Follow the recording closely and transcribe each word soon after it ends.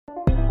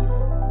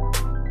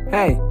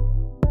Hey,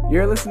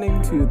 you're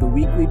listening to The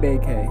Weekly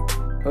Vacay,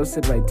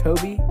 hosted by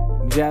Toby,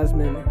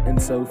 Jasmine,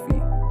 and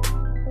Sophie.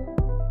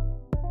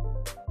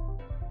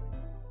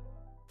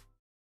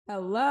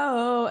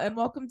 Hello, and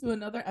welcome to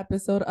another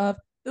episode of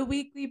The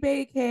Weekly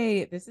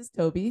Vacay. This is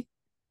Toby.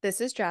 This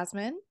is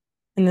Jasmine.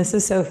 And this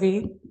is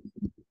Sophie.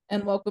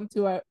 And welcome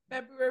to our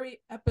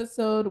February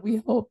episode. We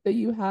hope that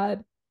you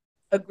had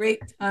a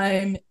great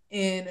time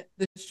in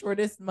the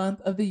shortest month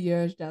of the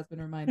year, as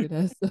Jasmine reminded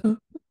us. So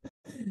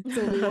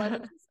we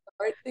wanted to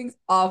start things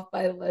off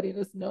by letting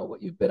us know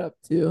what you've been up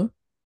to.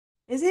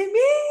 Is it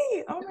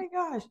me? Oh my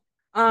gosh.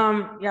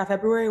 Yeah,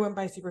 February went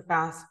by super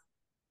fast.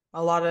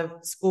 A lot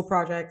of school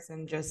projects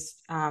and just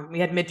we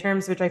had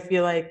midterms, which I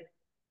feel like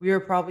we were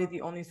probably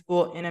the only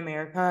school in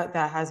America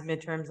that has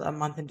midterms a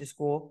month into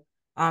school.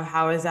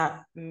 How is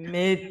that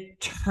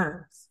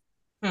midterms?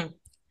 I'm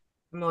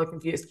a little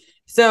confused.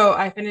 So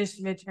I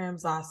finished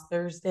midterms last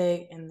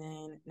Thursday, and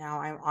then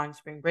now I'm on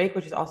spring break,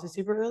 which is also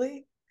super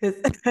early because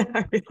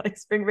I feel like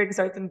spring break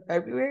starts in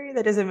February.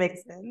 That doesn't make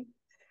sense.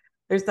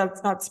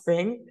 That's not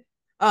spring.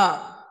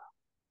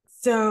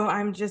 So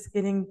I'm just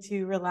getting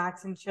to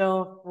relax and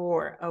chill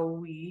for a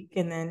week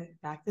and then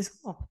back to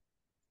school.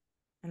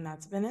 And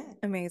that's been it.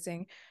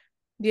 Amazing.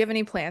 Do you have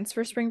any plans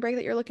for spring break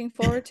that you're looking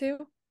forward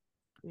to?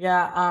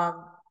 Yeah,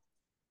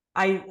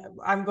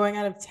 I'm going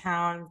out of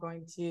town,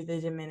 going to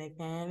the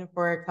Dominican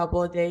for a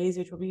couple of days,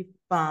 which will be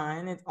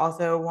fun. It's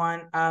also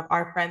one of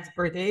our friends'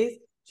 birthdays,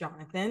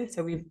 Jonathan.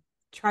 So we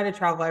try to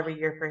travel every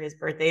year for his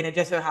birthday, and it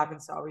just so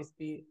happens to always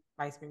be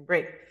my spring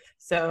break.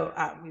 So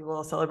we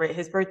will celebrate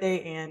his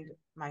birthday and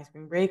my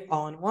spring break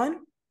all in one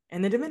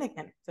in the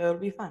Dominican. So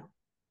it'll be fun.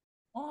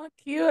 Oh,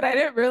 cute. I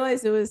didn't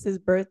realize it was his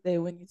birthday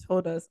when you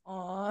told us.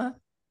 Aw.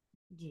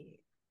 Yeah.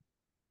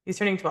 He's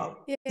turning 12.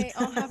 Yay,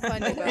 I'll have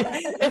fun, you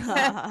guys.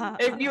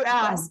 If you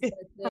ask.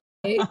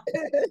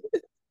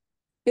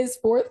 His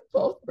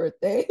 12th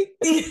birthday.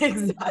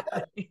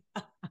 Exactly.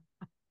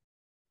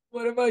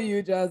 What about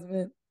you,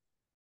 Jasmine?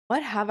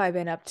 What have I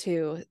been up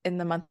to in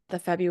the month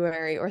of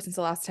February or since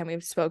the last time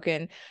we've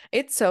spoken?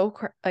 It's so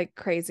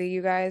crazy,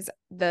 you guys.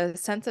 The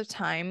sense of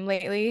time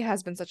lately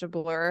has been such a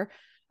blur.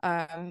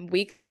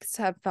 Weeks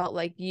have felt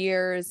like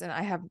years, and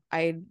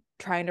I'm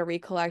trying to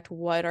recollect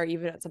what are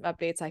even some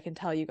updates I can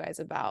tell you guys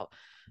about.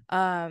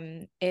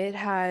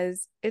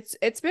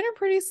 It's been a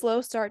pretty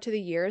slow start to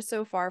the year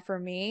so far for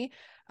me.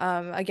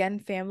 Again,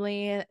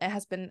 family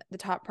has been the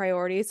top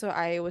priority. So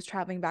I was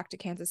traveling back to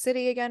Kansas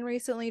City again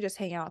recently, just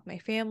hanging out with my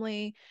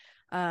family,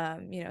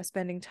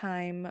 spending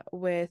time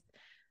with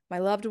my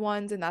loved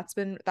ones. And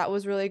that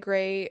was really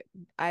great.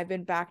 I've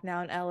been back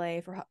now in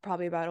LA for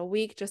probably about a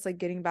week, just like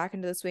getting back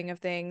into the swing of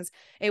things.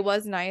 It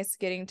was nice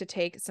getting to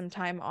take some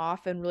time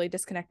off and really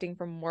disconnecting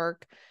from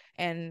work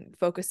and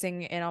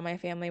focusing in on my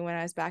family when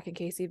I was back in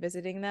KC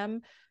visiting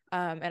them.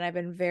 And I've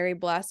been very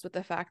blessed with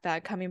the fact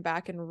that coming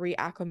back and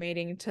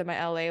reacclimating to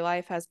my LA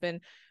life has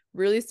been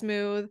really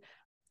smooth.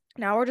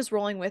 Now we're just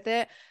rolling with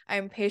it.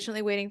 I'm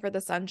patiently waiting for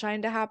the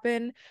sunshine to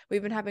happen.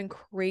 We've been having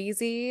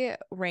crazy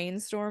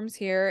rainstorms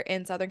here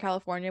in Southern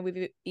California.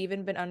 We've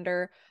even been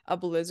under a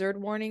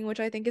blizzard warning, which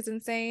I think is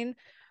insane.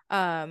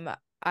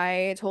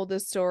 I told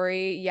this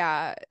story.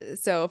 Yeah.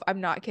 So if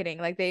I'm not kidding,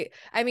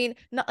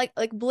 not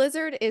like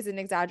blizzard is an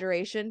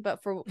exaggeration,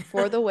 but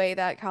for the way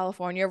that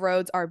California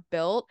roads are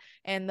built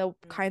and the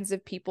kinds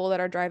of people that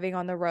are driving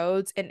on the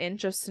roads, an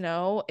inch of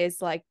snow is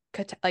like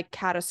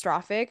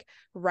catastrophic,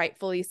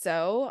 rightfully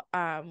so,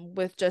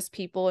 with just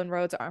people and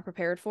roads that aren't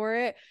prepared for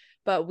it.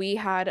 But we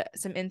had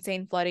some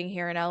insane flooding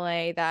here in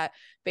LA that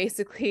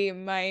basically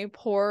my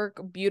poor,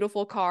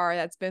 beautiful car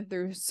that's been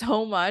through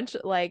so much,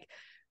 like,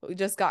 we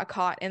just got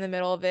caught in the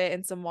middle of it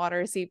and some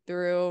water seeped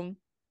through.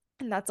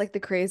 And that's like the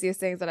craziest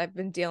things that I've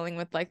been dealing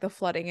with, like the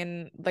flooding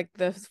in like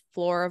the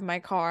floor of my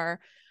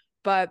car.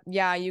 But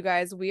yeah, you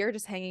guys, we are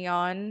just hanging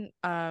on.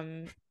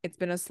 It's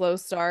been a slow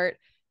start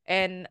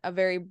and a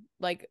very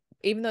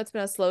even though it's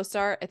been a slow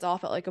start, it's all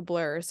felt like a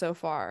blur so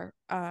far.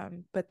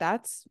 But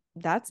that's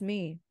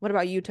me. What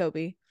about you,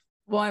 Toby?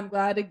 Well, I'm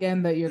glad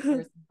again that your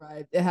car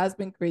survived. It has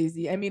been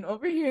crazy. I mean,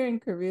 over here in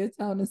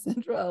Koreatown in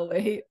central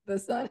LA, the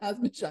sun has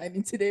been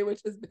shining today,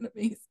 which has been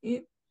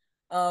amazing.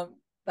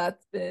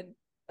 That's been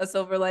a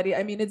silver lining.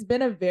 I mean, it's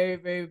been a very,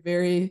 very,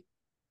 very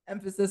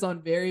emphasis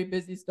on very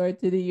busy start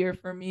to the year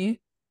for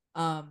me.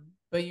 But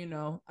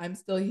I'm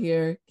still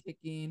here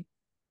kicking.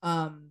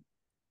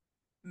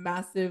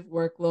 Massive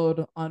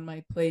workload on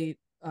my plate,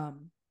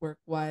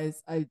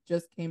 work-wise. I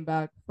just came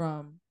back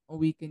from a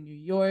week in New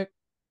York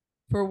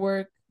for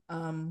work.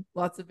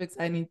 Lots of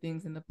exciting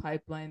things in the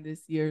pipeline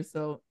this year.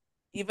 So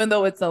even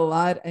though it's a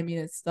lot, I mean,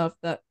 it's stuff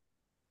that,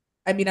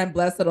 I'm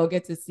blessed that I'll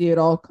get to see it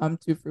all come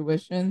to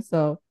fruition.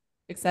 So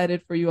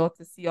excited for you all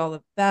to see all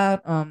of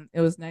that.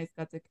 It was nice,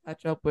 got to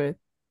catch up with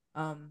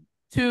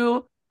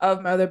two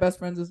of my other best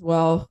friends as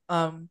well.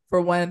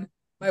 For my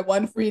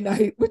one free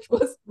night, which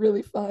was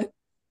really fun.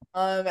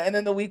 And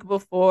then the week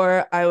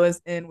before, I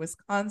was in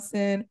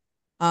Wisconsin.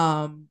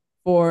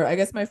 For I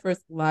guess my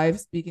first live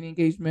speaking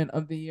engagement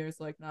of the year,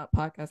 so like not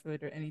podcast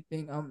related or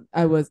anything.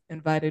 I was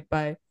invited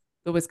by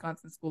the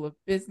Wisconsin School of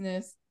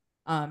Business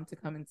to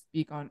come and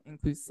speak on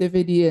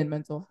inclusivity and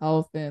mental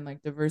health and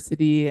like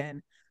diversity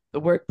and the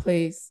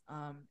workplace.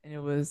 And it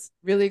was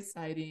really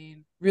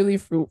exciting, really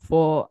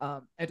fruitful.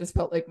 I just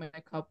felt like my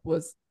cup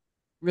was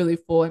really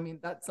full. I mean,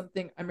 that's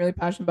something I'm really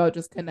passionate about,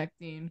 just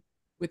connecting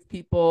with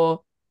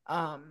people,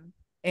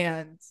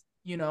 and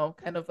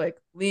kind of like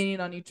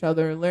leaning on each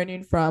other,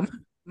 learning from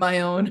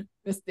my own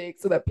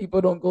mistakes so that people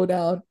don't go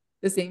down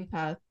the same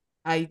path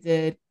I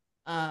did.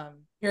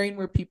 Hearing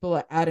where people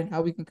are at and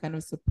how we can kind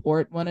of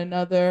support one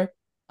another,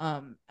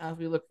 as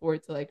we look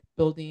forward to like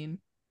building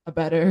a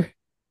better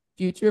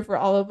future for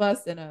all of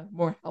us and a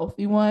more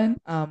healthy one,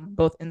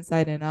 both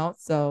inside and out.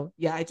 So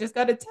yeah, I just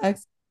got a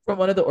text from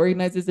one of the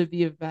organizers of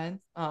the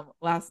event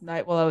last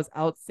night while I was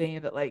out,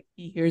 saying that like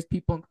he hears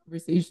people in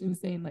conversation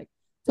saying like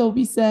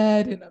Toby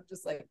said, and I'm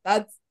just like,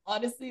 that's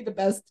honestly the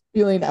best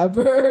feeling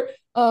ever.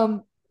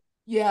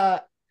 Yeah,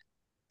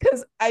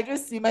 because I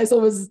just see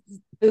myself as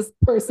this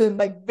person,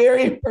 like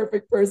very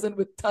imperfect person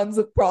with tons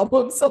of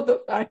problems. So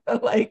the fact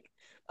that like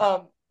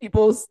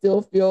people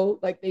still feel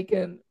like they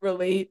can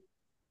relate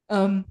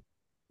um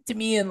to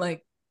me and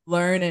like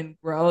learn and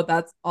grow,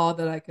 that's all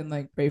that I can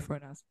like pray for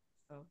and ask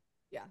for. So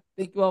yeah,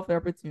 thank you all for the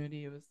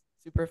opportunity. It was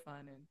super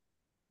fun, and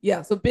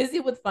yeah, so busy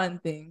with fun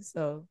things.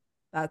 So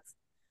that's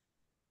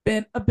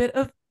been a bit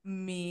of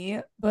me.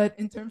 But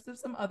in terms of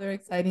some other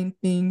exciting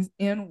things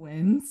and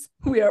wins,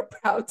 we are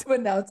proud to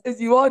announce,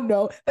 as you all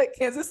know, that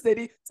Kansas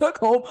City took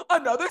home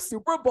another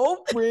Super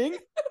Bowl ring.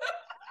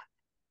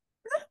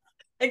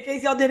 In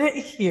case y'all didn't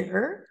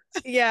hear.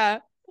 Yeah.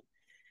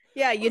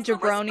 Yeah, you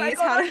jabronis.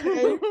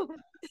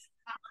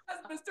 As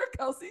Mr.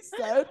 Kelsey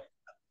said.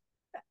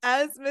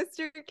 As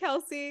Mr.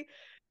 Kelsey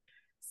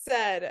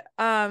said,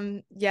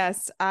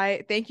 yes,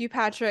 I thank you,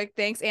 Patrick.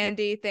 Thanks,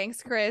 Andy.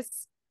 Thanks,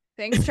 Chris.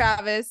 Thanks,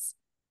 Travis.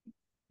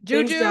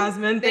 Juju, thanks,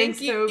 Jasmine. Thank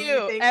thanks, you, Toby.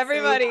 Thanks,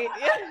 everybody.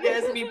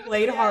 Yes, we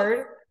played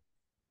hard.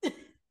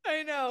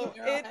 I know.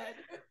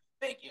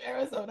 Thank you,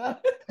 Arizona.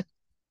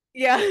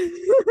 Yeah.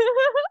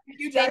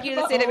 Thank you,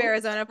 the state of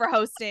Arizona, for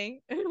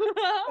hosting.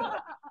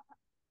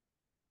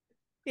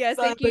 Yes,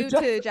 thank you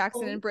to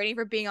Jackson and Brittany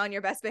for being on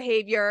your best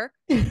behavior.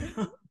 TikToks,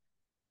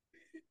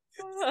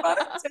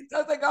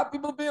 I got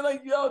people being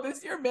like, yo,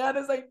 this your man.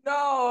 Is like,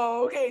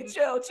 no, okay,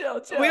 chill.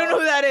 We don't know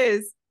who that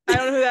is. I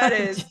don't know who that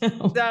is.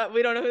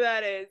 We don't know who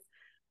that is.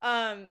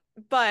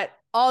 But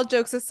all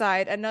jokes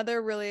aside,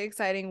 another really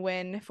exciting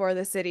win for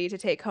the city to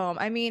take home.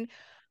 I mean,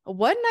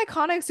 what an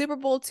iconic Super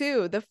Bowl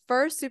too. The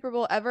first Super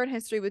Bowl ever in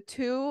history with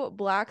 2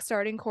 Black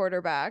starting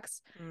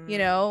quarterbacks.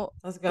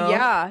 Let's go.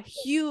 Yeah,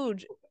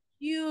 huge.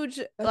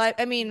 Like,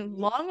 I mean,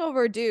 long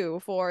overdue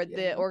for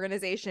the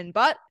organization,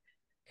 but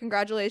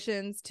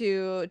congratulations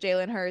to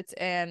Jalen Hurts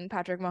and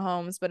Patrick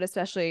Mahomes, but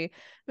especially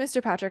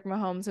Mr. Patrick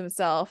Mahomes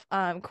himself.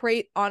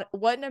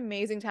 What an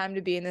amazing time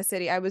to be in the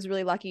city. I was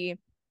really lucky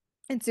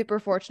and super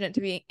fortunate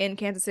to be in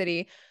Kansas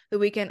City the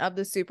weekend of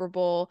the Super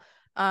Bowl.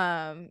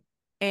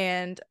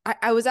 And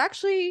I was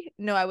actually,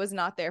 no, I was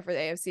not there for the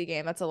AFC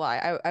game. That's a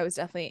lie. I was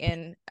definitely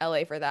in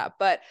LA for that,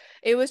 but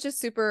it was just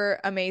super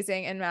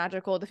amazing and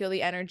magical to feel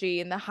the energy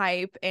and the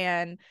hype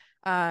and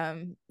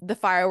the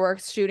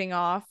fireworks shooting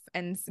off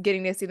and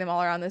getting to see them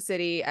all around the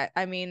city.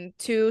 I mean,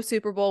 2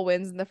 Super Bowl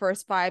wins in the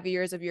first 5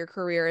 years of your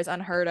career is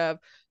unheard of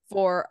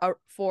for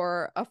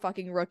a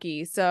fucking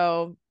rookie.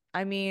 So,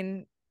 I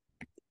mean,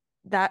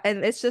 that,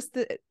 and it's just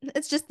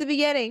the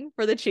beginning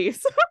for the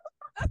Chiefs.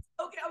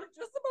 Okay, I was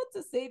just about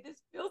to say,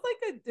 this feels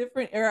like a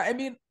different era. I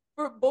mean,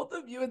 for both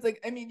of you, it's like,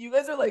 I mean, you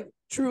guys are like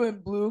true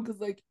and blue because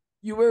like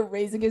you were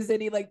raising a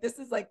city. Like this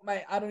is like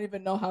my, I don't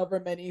even know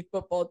however many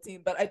football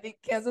team, but I think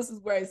Kansas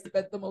is where I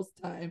spent the most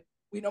time.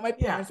 We know my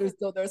parents are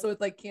still there, so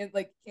it's like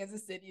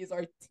Kansas City is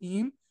our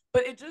team.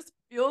 But it just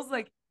feels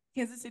like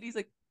Kansas City is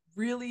like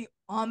really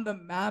on the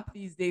map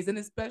these days, and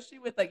especially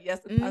with like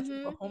the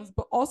Patrick Mahomes,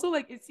 but also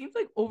like it seems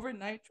like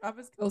overnight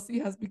Travis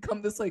Kelce has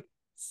become this like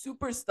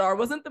superstar.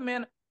 Wasn't the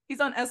man? He's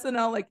on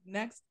SNL like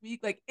next week.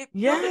 Like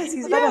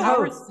he's like a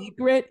host.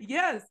 Secret.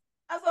 Yes,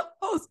 as a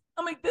host.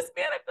 I'm like, this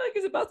man, I feel like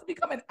he's about to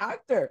become an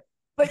actor.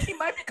 Like he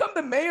might become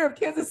the mayor of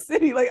Kansas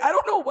City. Like I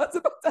don't know what's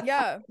about to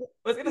happen.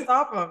 What's gonna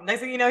stop him?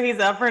 Next thing you know, he's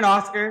up for an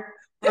Oscar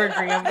for a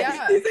Grammy.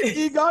 Yeah. He's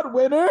an EGOT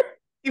winner.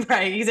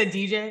 Right. He's a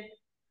DJ.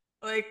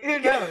 Like who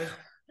knows?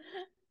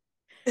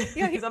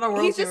 Yeah, he's on a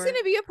world. He's just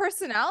gonna be a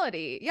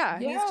personality. Yeah.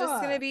 He's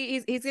just gonna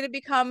be. He's gonna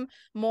become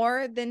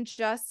more than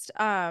just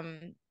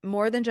an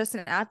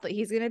athlete.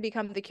 He's gonna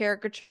become the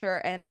caricature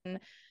and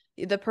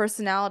the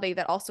personality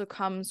that also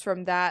comes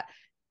from that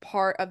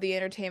part of the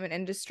entertainment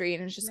industry,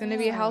 and it's just going to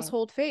be a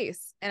household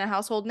face and a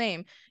household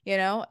name.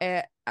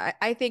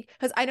 I think,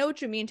 because I know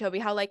what you mean, Toby,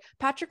 how like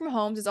Patrick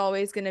Mahomes is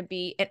always going to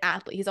be an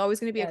athlete. He's always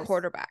going to be a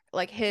quarterback.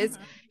 Like he's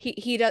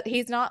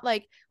not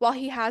like, while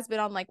he has been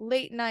on like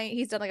late night,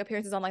 he's done like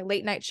appearances on like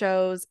late night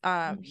shows.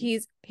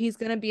 He's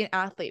going to be an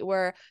athlete,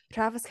 where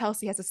Travis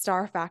Kelce has a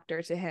star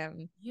factor to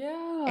him.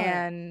 Yeah.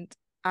 And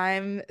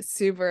I'm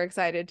super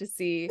excited to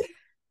see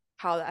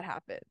how that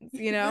happens,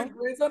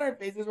 It's on our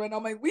faces right now.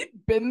 I'm like, we've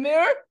been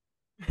there.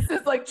 This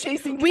is like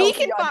chasing. We Kelsey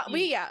can on find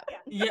E! yeah.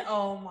 Yeah.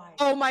 Oh my.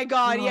 Oh my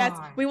God, yes.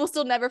 God. We will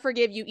still never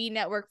forgive you, E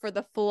Network, for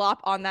the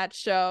flop on that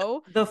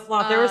show. The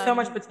flop. There was so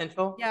much Um,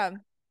 potential. Yeah.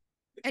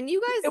 And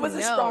you It guys was a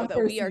know strong that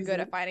first we are good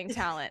season. at finding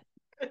talent.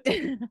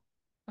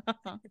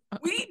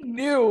 We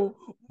knew,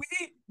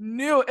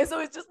 and so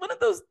it's just one of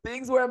those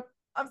things where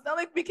I'm not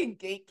like we can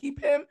gatekeep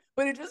him,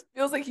 but it just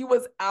feels like he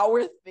was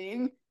our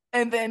thing,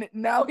 and then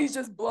now he's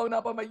just blown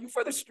up. I'm like, you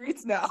for the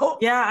streets now.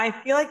 Yeah, I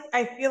feel like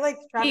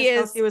Travis He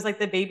is. Kelce was like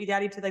the baby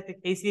daddy to like the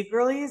Casey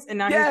girlies, and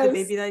now he's Yes. the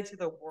baby daddy to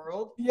the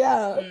world.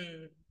 Yeah,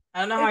 I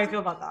don't know how I feel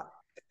about that.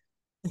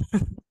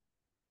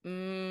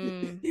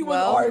 he was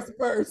well, ours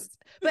first.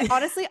 but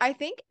honestly, I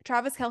think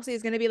Travis Kelce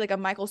is going to be like a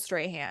Michael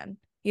Strahan,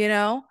 you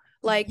know?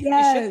 Like,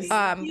 Yes,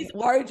 he's he's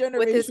our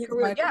generation's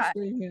career, Michael yeah.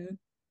 Strahan.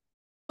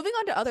 Moving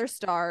on to other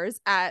stars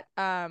at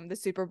the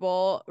Super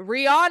Bowl,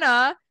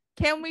 Rihanna.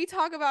 Can we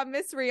talk about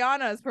Miss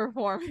Rihanna's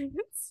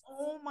performance?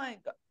 Oh my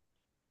God.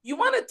 You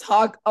want to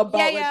talk about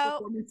Yeah, like yo.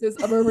 performances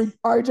of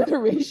our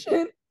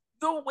generation?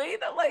 The way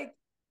that like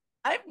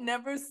I've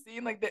never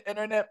seen like the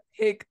internet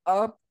pick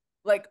up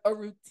like a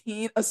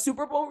routine, a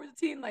Super Bowl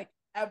routine, like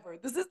ever.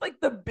 This is like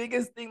the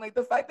biggest thing. Like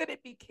the fact that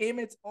it became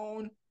its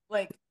own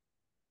like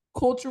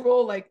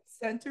cultural like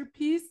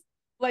centerpiece.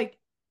 Like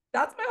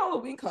that's my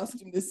Halloween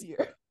costume this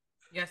year.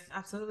 Yes,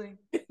 absolutely.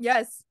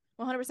 Yes,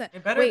 100%.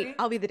 It better Wait, be.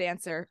 I'll be the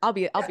dancer. I'll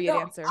be a No,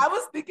 dancer. I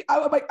was thinking,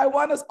 I'm like, I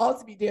want us all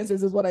to be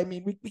dancers, is what I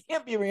mean. We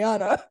can't be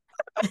Rihanna.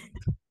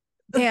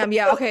 Damn,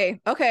 yeah, okay.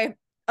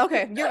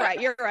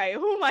 You're right.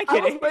 Who am I I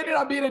was kidding? planning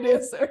on being a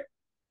dancer.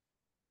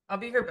 I'll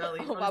be her belly.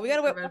 Oh I'll wow, just we be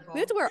gotta her wear. red We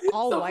have to ball. wear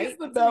all Sophie's white.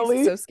 the That's gonna be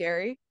belly. so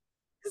scary.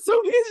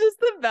 So he's just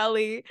the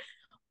belly.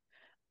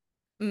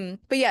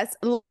 But yes,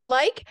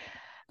 like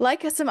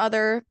some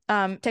other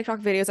TikTok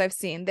videos I've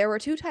seen, there were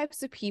two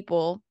types of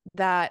people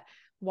that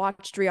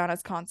watched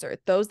Rihanna's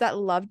concert: those that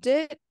loved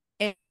it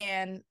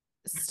and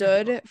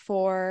stood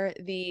for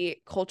the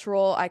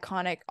cultural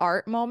iconic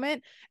art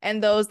moment,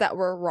 and those that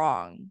were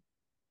wrong.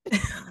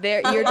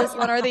 You're just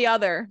one or the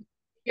other.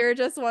 You're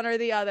just one or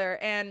the other.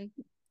 And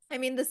I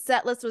mean, the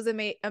set list was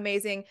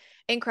amazing,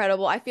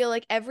 incredible. I feel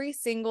like every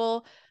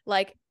single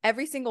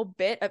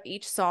bit of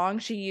each song,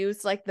 she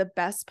used like the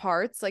best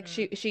parts. Like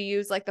she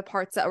used like the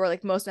parts that were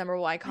like most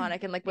memorable,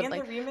 iconic, and like would And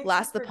like the remixes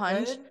last the were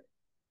punch. good.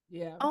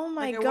 Yeah. Oh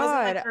my Like it God.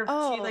 wasn't like her.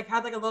 Oh, She like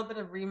had like a little bit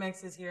of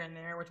remixes here and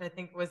there, which I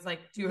think was like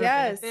to her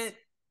Yes. benefit.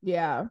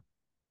 Yeah.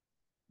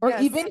 Or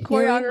yes, even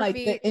hearing like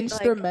choreography, the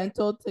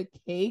instrumental to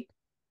Cake.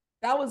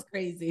 That was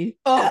crazy.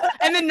 Oh,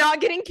 and then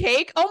not getting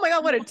cake. Oh my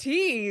God, what a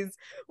tease.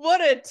 What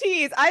a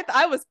tease.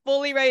 I was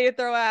fully ready to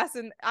throw ass,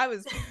 and I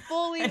was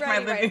fully In my ready right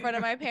in living front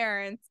of my room.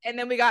 parents. And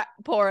then we got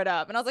Pour It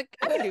Up. And I was like,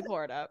 I can do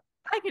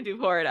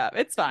Pour It Up.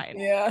 It's fine.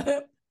 Yeah.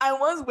 I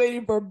was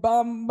waiting for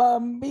bum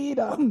bum beat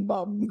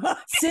bum.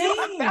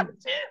 Same.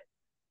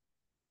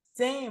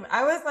 Same.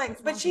 I was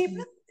like, but she,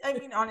 Awesome. I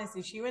mean,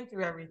 honestly, she went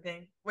through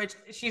everything, which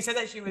she said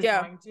that she was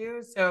Yeah. going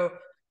to. So,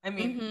 I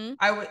mean, Mhm.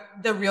 I would,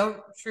 the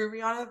real true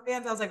Rihanna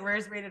fans, I was like,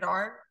 where's rated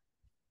R?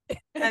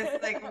 I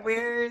was like,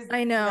 where's, I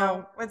you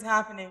know. what's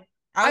happening?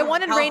 I was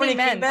wanted California Raining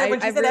King Men. Bed.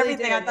 When I she said really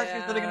everything, I did, thought she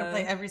was literally going to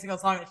play yeah. every single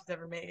song that she's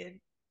ever made.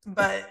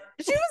 But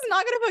She was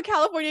not gonna put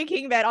California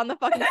King Bed on the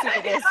fucking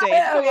Super Bowl stage.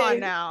 Come Okay, on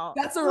now.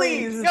 That's a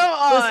please, range. Go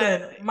on.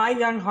 listen, my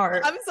young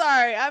heart. I'm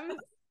sorry.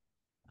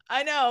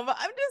 I know, but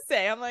I'm just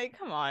saying, I'm like,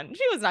 come on.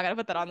 She was not gonna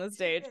put that on the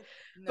stage.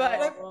 But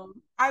No.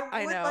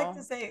 I would like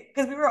to say,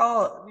 because we were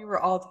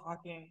all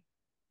talking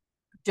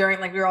during,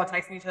 like, we were all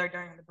texting each other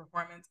during the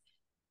performance.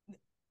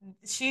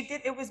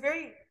 It was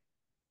very,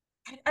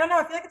 I don't know,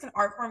 I feel like it's an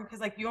art form because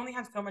like you only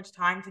have so much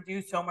time to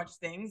do so much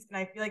things. And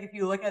I feel like if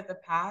you look at the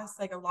past,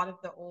 like a lot of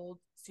the old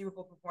Super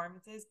Bowl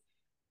performances,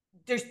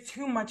 there's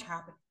too much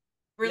happening.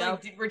 We're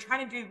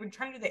trying to do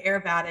the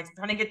aerobatics, we're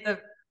trying to get the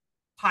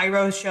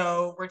pyro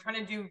show, we're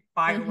trying to do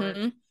fireworks,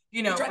 Mhm.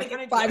 you know, We're trying to do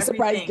get 5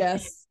 surprise everything.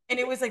 guests. And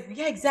it was like,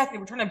 yeah, exactly.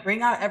 We're trying to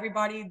bring out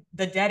everybody,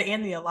 the dead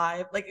and the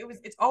alive. Like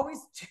it's always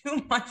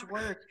too much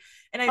work.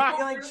 And I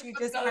feel like she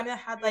just kind of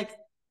had like,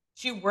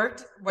 she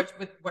worked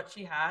with what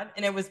she had,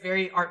 and it was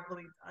very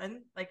artfully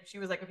done. Like she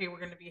was like, okay, we're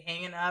gonna be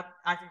hanging up,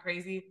 acting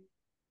crazy,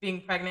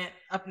 being pregnant,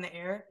 up in the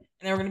air,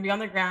 and then we're gonna be on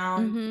the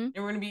ground, Mhm.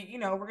 and we're gonna be,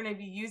 we're gonna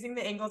be using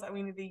the angles that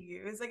we need to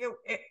use. Like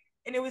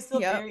and it was still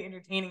Yep. very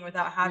entertaining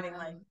without having Yeah.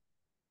 like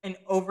an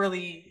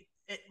overly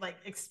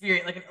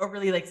experience, like an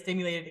overly like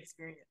stimulated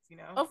experience,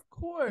 Of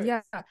course.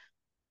 Yeah.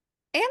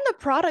 And the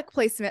product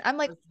placement. I'm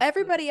like, That's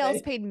everybody else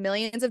insane. paid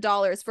millions of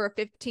dollars for a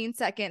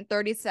 15-second,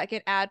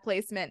 30-second ad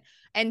placement.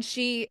 And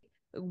she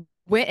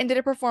went and did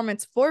a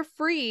performance for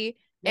free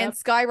and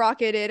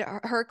skyrocketed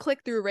her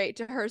click-through rate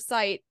to her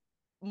site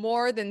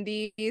more than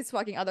these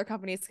fucking other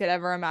companies could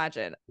ever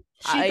imagine.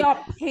 She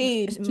got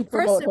paid to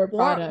promote her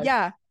product.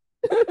 Yeah.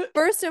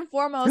 First and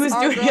foremost, Who's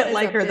our doing girl it is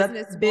like a her?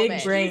 That's big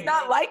businesswoman. brain. She's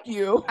not like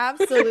you.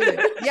 Absolutely.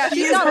 Yeah, She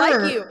she's is not her.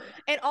 like you.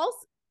 And also,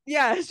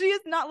 yeah, she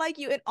is not like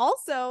you. And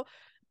also,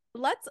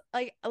 let's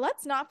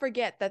not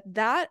forget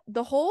that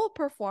the whole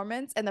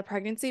performance and the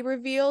pregnancy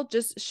reveal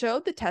just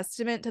showed the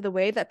testament to the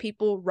way that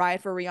people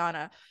ride for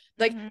Rihanna.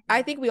 Like, Mhm.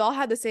 I think we all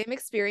had the same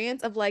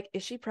experience of like,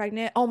 is she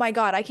pregnant? Oh my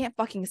God, I can't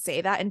fucking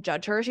say that and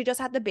judge her. She just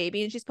had the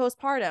baby and she's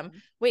postpartum.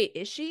 Wait,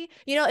 is she?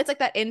 You know, it's like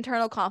that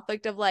internal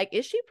conflict of like,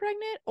 is she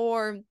pregnant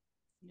or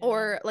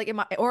like am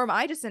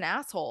I just an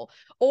asshole?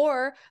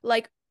 Or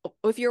like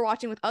if you're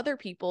watching with other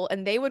people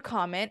and they would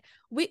comment,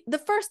 the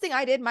first thing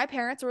I did, my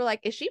parents were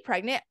like, is she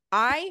pregnant?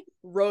 I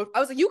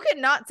was like, you could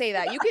not say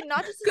that. You could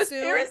not just Because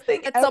assume parents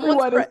think that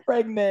someone's everyone is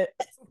pregnant.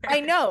 I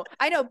know,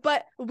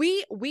 but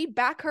we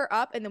back her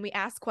up and then we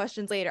ask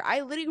questions later.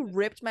 I literally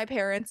ripped my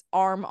parents'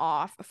 arm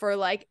off for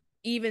like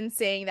even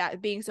saying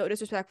that, being so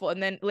disrespectful,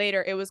 and then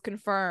later it was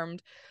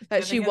confirmed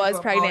that Yeah, she they had to was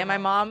pregnant. And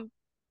apologize.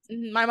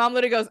 my mom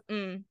literally goes,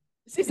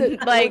 She said,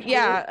 like, "Okay."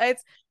 yeah,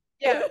 it's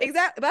yeah,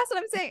 exactly. That's what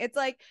I'm saying. It's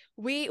like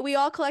we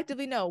all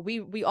collectively know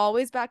we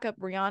always back up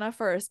Rihanna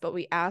first, but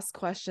we ask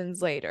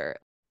questions later.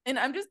 And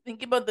I'm just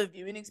thinking about the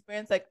viewing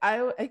experience. Like I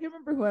can't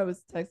remember who I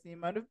was texting. It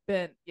might have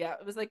been, yeah,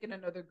 it was like in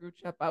another group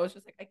chat. But I was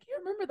just like, I can't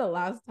remember the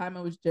last time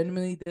I was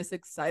genuinely this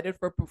excited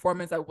for a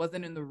performance I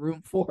wasn't in the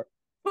room for.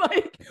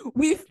 Like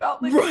we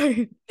felt like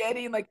Right.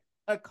 getting like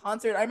a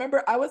concert. I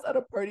remember I was at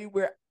a party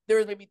where there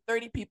was maybe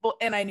 30 people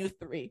and I knew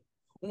 3.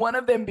 One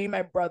of them being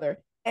my brother.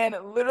 And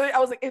literally I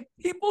was like, if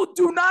people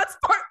do not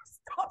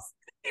stop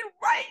singing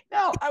right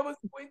now, I was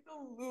going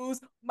to lose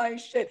my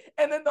shit.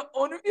 And then the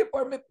owner of the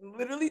apartment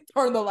literally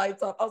turned the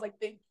lights off. I was like,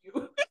 thank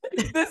you.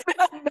 This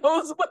man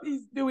knows what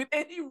he's doing.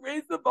 And he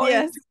raised the volume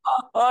Yes. to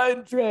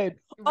 100.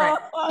 Right.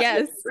 100.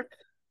 Yes.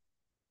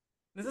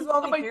 This is all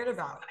I'm we like, cared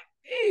about.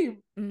 hey,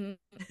 Mhm.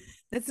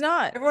 It's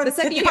not. Everyone The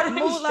second sit you hear down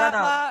and "Moolah shut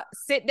up." la,"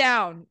 sit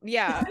down.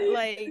 Yeah,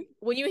 like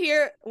when you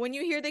hear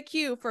the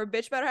cue for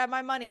 "bitch better have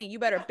my money," you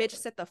better bitch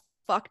sit the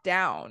fuck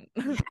down.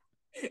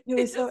 It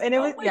was so, just and it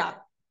was felt like- yeah.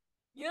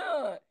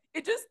 Yeah.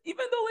 It just,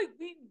 even though like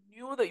we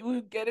knew that we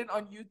would get it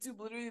on YouTube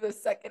literally the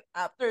second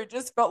after, it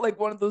just felt like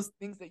one of those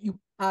things that you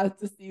had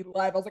to see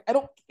live. I was like, I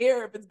don't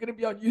care if it's gonna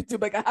be on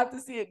YouTube. Like I have to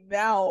see it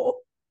now.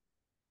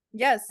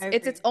 Yes, I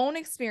it's its agree. own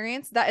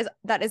experience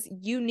that is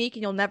unique,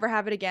 and you'll never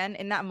have it again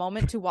in that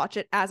moment to watch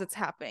it as it's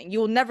happening. You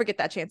will never get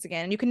that chance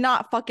again, and you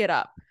cannot fuck it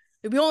up.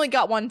 We only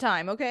got one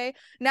time, okay?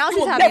 Now We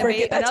she's will having never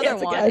get that another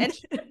chance one, again.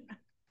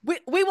 and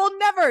we will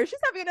never. She's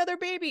having another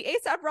baby.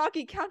 ASAP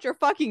Rocky, count your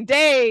fucking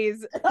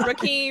days,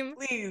 Rakeem.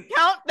 Please,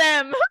 Count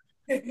them.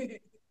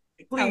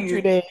 Count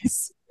your please.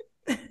 days.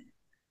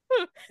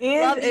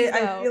 And Love you, I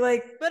though. feel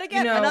like, But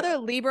again, you know, another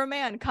Libra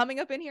man coming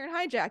up in here and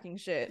hijacking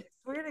shit.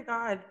 swear to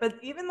God. But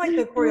even like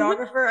the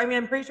choreographer, I mean,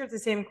 I'm pretty sure it's the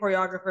same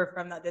choreographer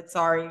from that did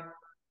Sorry.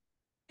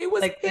 It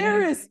was Like,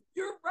 Paris.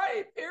 You're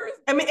right. Paris.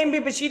 I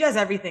mean, but she does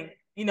everything,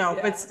 you know.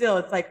 Yeah. But still,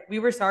 it's like we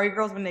were Sorry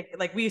girls when they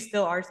like we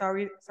still are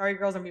Sorry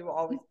girls, and we will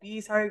always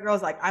be Sorry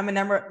girls. Like my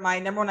number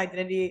one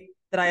identity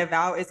that I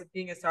avow is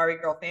being a Sorry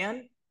girl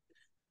fan.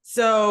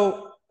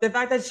 So the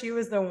fact that she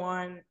was the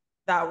one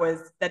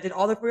that did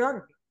all the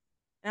choreography,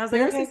 and I was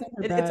like, Paris okay, is in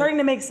her it's bag. starting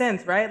to make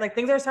sense, right? Like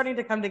things are starting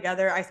to come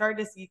together. I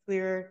started to see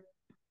clear.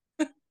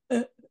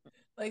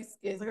 Like It's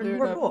skin like cleared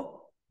we're up. cool.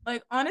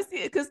 Like honestly,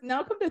 because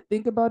now come to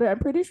think about it, I'm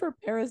pretty sure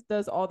Paris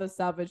does all the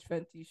Savage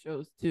Fenty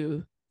shows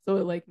too. So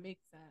it like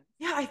makes sense.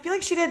 Yeah, I feel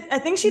like she did. I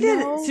think she did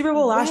No Super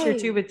Bowl last year way.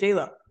 too with J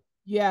Lo.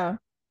 Yeah.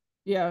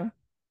 Yeah.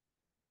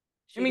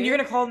 I mean, you're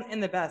gonna call in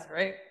the best,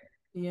 right?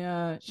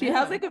 Yeah, she Yeah.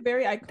 has like a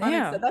very iconic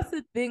Damn. set. That's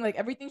the thing. Like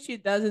everything she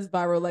does is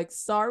viral. Like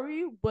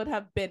Sorry would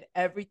have been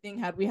everything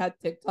had we had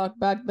TikTok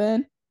back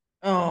then.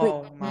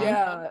 Oh But, my.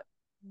 yeah.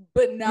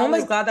 But now I'm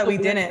almost like, glad that the we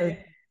didn't. work-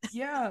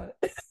 Yeah.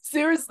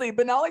 Seriously.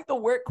 But now like the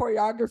work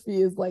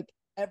choreography is like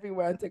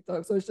everywhere on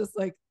TikTok. So it's just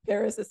like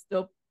Paris is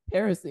still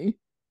Parisy.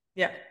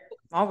 Yeah,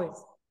 always.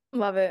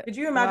 Love it. Could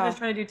you imagine Wow. us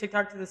trying to do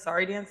TikTok to the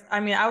Sorry dance? I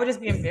mean, I would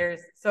just be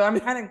embarrassed. So I'm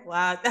kind of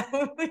glad that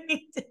we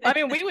did it. I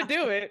mean, we would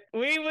do it.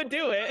 We would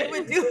do I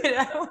would it. do it.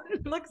 I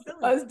wouldn't look silly.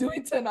 Us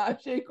doing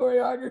Tinashe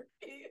choreography.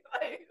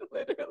 Like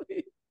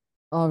literally.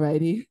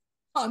 Alrighty.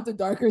 On to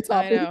darker I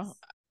topics. know.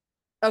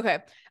 Okay.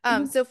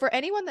 So for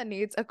anyone that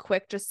needs a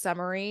quick just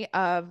summary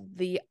of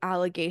the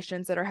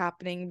allegations that are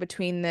happening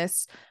between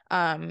this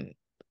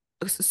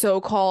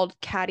so-called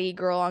catty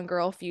girl on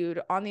girl feud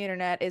on the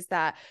internet, is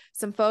that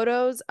some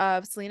photos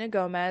of Selena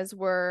Gomez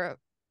were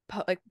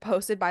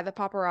posted by the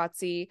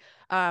paparazzi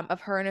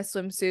of her in a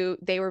swimsuit.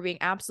 They were being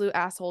absolute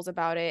assholes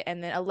about it,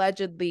 and then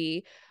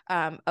allegedly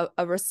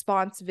a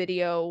response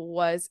video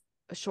was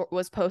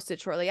posted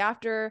shortly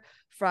after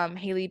from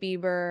Hailey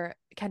Bieber,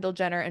 Kendall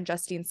Jenner, and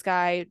Justine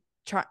Skye,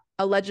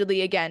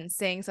 allegedly again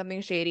saying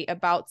something shady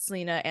about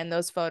Selena and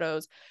those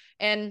photos.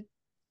 And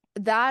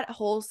that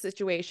whole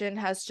situation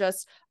has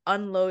just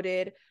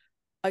unloaded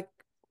a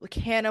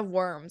can of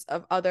worms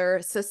of other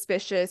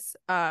suspicious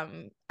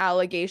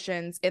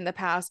allegations in the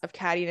past of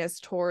cattiness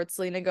towards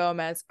Selena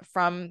Gomez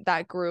from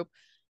that group.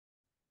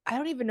 I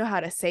don't even know how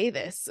to say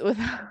this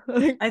without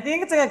I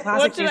think it's like a classic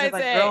What should case I of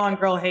like say? girl on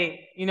girl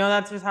hate. You know,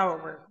 that's just how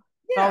it works.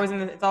 Yeah.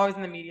 It's always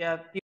in the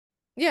media.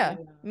 yeah,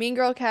 mean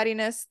girl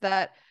cattiness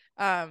that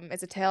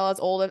It's a tale as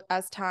old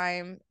as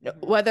time,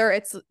 whether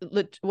it's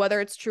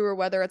true or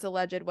whether it's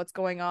alleged, what's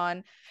going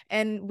on.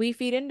 And we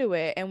feed into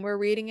it and we're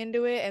reading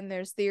into it, and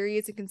there's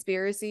theories and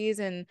conspiracies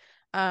and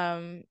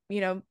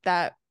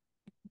that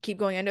keep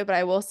going into it. But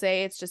I will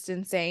say it's just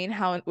insane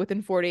how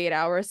within 48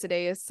 hours,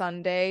 today is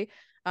Sunday,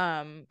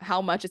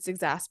 how much it's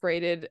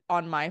exasperated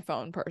on my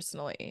phone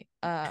personally.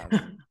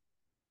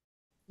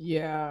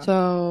 Yeah.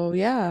 So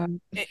yeah,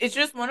 It's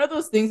just one of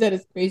those things that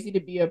is crazy to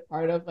be a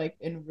part of, like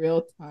in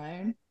real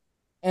time.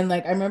 And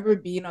like I remember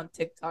being on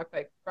TikTok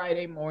like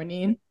Friday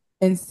morning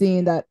and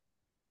seeing that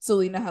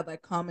Selena had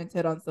like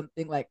commented on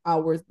something like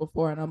hours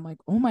before, and I'm like,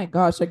 oh my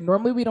gosh, like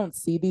normally we don't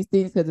see these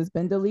things because it's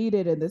been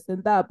deleted and this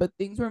and that, but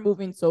things were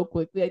moving so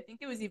quickly. I think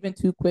it was even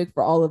too quick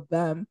for all of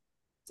them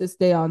to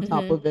stay on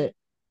top of it.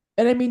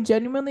 And I mean,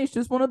 genuinely, it's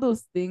just one of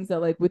those things that,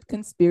 like, with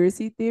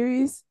conspiracy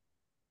theories,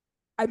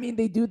 I mean,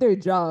 they do their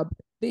job.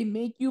 They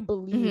make you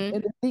believe.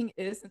 And the thing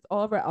is, since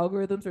all of our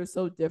algorithms are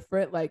so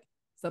different, like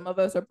some of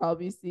us are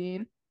probably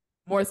seeing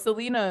more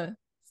Selena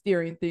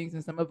steering things,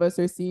 and some of us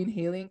are seeing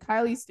Haley and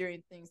Kylie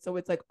steering things. So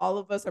it's like all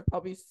of us are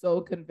probably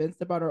so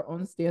convinced about our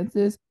own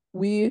stances.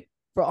 We,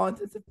 for all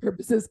intents and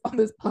purposes on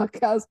this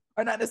podcast,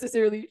 are not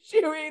necessarily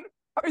sharing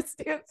our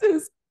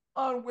stances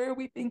on where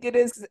we think it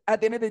is. 'Cause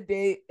at the end of the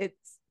day,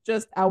 it's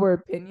just our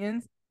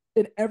opinions.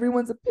 And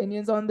everyone's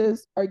opinions on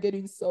this are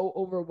getting so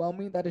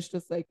overwhelming that it's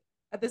just like,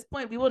 at this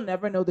point, we will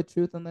never know the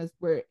truth unless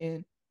we're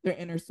in their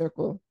inner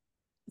circle.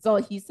 It's all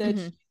he said,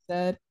 she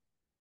said.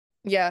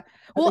 Yeah.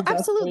 Well,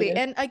 absolutely.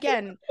 And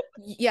again,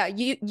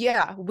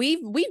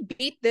 we've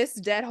beat this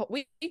dead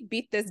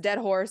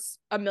horse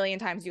a million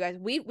times, you guys.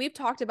 We've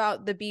talked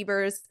about the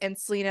Biebers and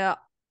Selena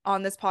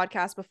on this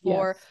podcast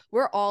before. Yes.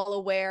 We're all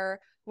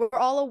aware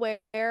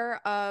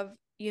of,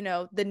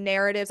 the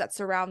narratives that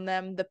surround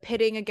them, the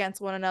pitting against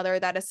one another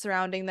that is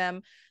surrounding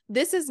them.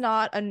 This is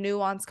not a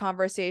nuanced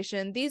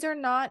conversation. These are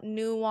not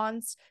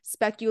nuanced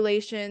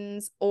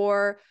speculations,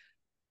 or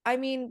I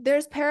mean,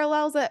 there's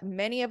parallels that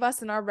many of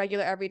us in our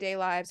regular everyday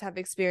lives have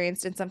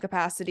experienced in some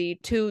capacity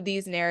to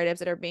these narratives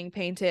that are being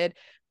painted.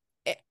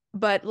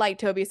 But like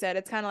Toby said,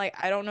 it's kind of like,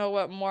 I don't know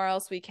what more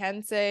else we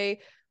can say.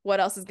 What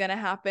else is going to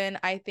happen?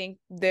 I think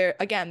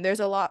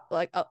there's a lot,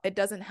 like, it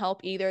doesn't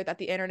help either that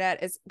the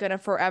internet is going to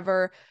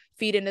forever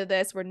feed into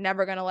this. We're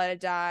never going to let it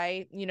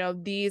die.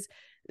 These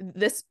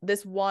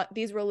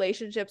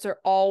relationships are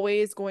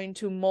always going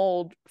to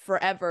mold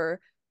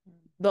forever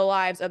the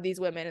lives of these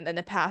women and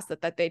the past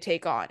that they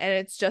take on. And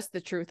it's just the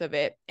truth of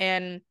it.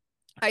 And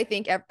I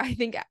think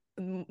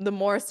the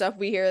more stuff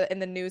we hear in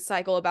the news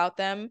cycle about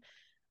them,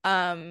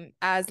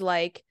 as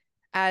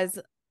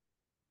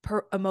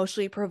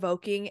emotionally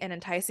provoking and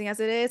enticing as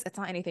it is, it's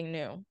not anything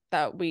new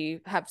that we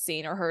have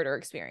seen or heard or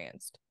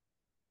experienced.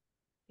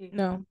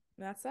 No,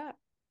 that's that.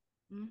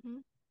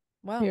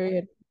 Well,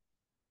 period.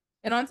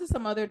 And on to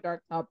some other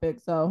dark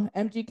topics. So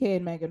MGK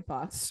and Megan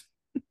Fox.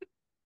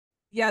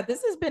 Yeah,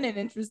 this has been an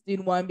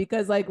interesting one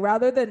because, like,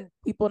 rather than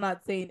people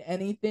not saying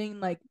anything,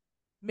 like,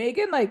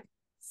 Megan, like,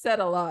 said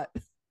a lot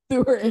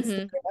through her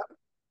Instagram.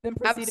 Then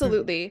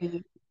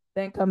absolutely.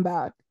 Then come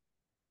back.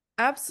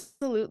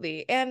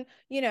 Absolutely. And,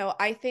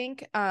 I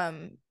think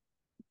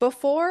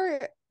before,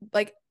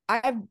 like,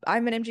 I'm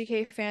an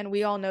MGK fan.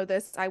 We all know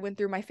this. I went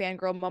through my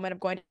fangirl moment of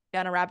going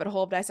down a rabbit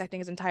hole of dissecting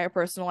his entire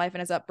personal life and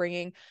his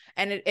upbringing.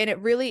 And it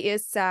really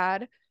is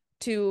sad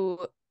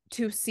to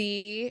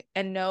see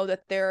and know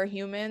that there are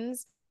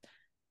humans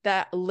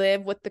that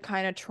live with the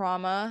kind of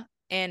trauma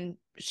and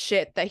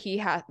shit that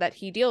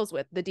he deals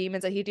with, the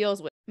demons that he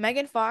deals with.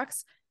 Megan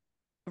Fox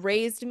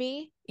raised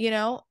me,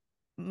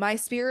 my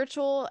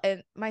spiritual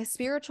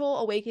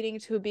awakening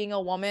to being a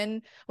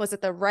woman was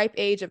at the ripe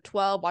age of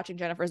 12, watching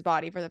Jennifer's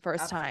Body for the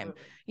first time.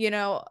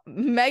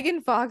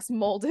 Megan Fox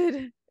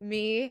molded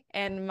me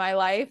and my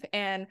life,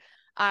 and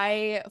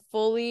I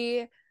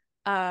fully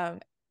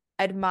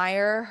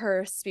admire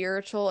her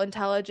spiritual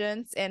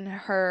intelligence and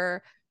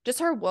her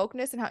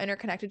wokeness and how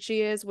interconnected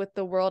she is with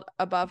the world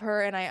above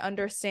her. And I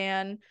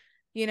understand,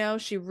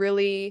 she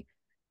really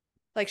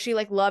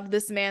loved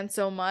this man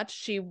so much.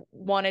 She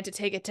wanted to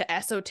take it to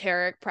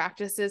esoteric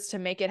practices to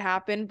make it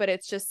happen. But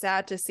it's just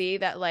sad to see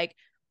that, like,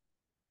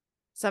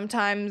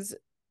 sometimes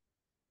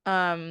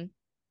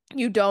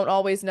you don't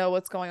always know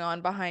what's going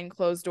on behind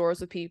closed doors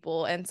with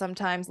people. And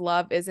sometimes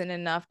love isn't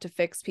enough to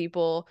fix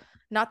people.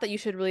 Not that you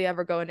should really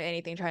ever go into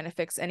anything trying to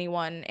fix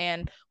anyone.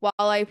 And while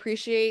I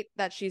appreciate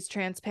that she's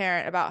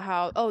transparent about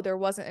how, there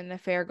wasn't an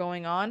affair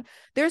going on,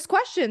 there's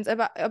questions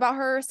about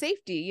her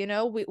safety.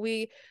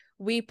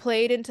 We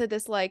played into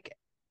this, like,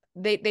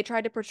 they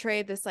tried to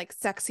portray this, like,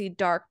 sexy,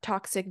 dark,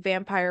 toxic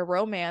vampire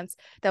romance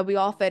that we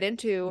all fed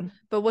into.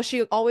 But was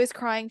she always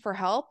crying for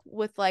help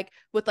with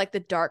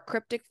the dark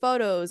cryptic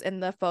photos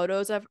and the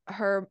photos of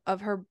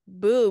her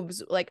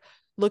boobs, like,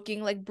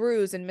 looking like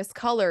bruised and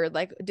miscolored?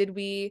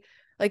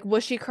 Like,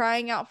 was she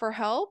crying out for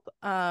help?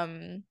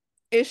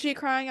 Is she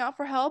crying out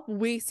for help?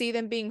 We see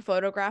them being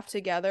photographed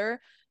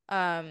together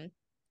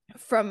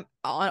from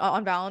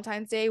on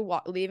Valentine's Day,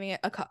 leaving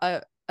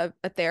a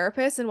a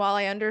therapist, and while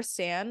I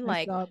understand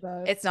like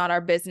it's not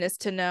our business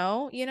to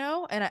know, you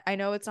know, and I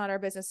know it's not our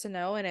business to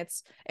know, and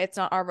it's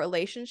not our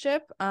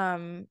relationship.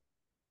 I'm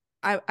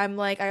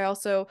like, I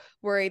also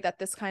worry that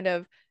this kind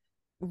of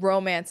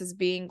romance is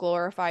being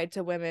glorified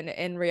to women.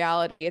 In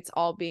reality, it's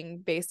all being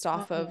based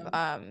off of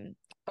a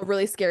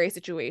really scary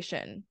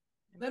situation.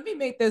 Let me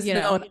make this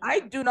known. I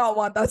do not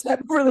want that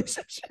type of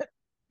relationship.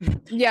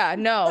 Yeah,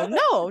 no.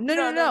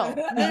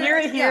 Hear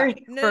it here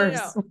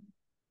first.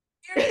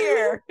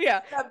 Here.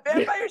 Yeah. That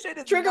vampire shit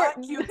is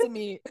not cute to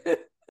me.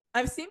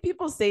 I've seen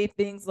people say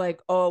things like,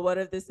 oh, what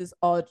if this is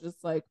all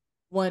just like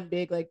one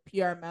big like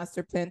PR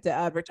master plan to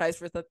advertise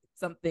for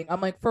something? I'm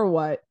like, for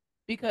what?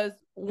 Because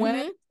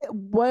when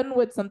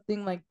would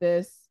something like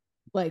this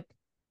like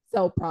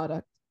sell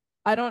product?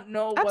 I don't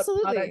know what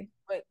product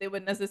they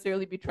would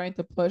necessarily be trying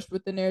to push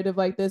with the narrative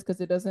like this,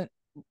 because it doesn't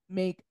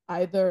make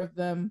either of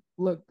them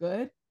look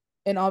good.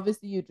 And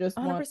obviously you just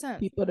 100%. Want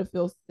people to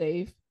feel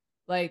safe.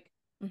 Like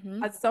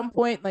at some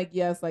point, like,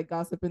 yes, like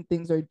gossip and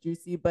things are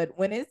juicy, but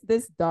when it's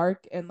this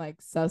dark and like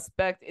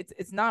suspect,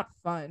 it's not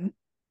fun.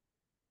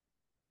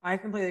 I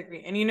completely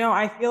agree. And you know,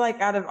 I feel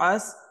like out of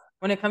us,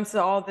 when it comes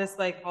to all this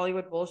like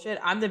Hollywood bullshit,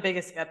 I'm the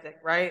biggest skeptic,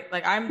 right?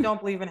 Like I don't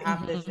believe in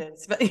half this shit.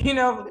 But you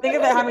know, think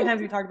of it how many times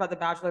we talked about The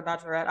Bachelor,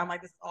 Bachelorette. I'm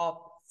like, this is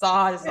all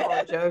saw, this is all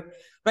a joke.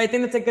 But I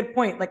think that's a good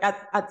point. Like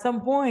at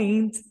some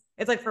point,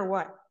 it's like, for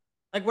what?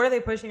 Like, what are they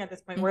pushing at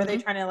this point? What are they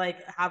trying to like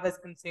have us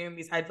consume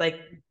besides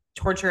like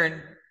torture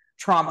and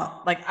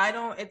trauma? Like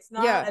it's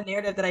not a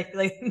narrative that I feel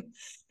like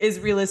is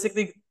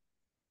realistically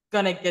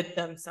gonna get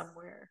them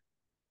somewhere.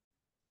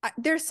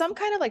 There's some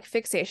kind of like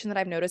fixation that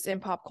I've noticed in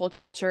pop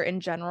culture in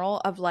general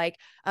of like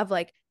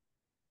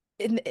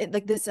in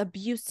like this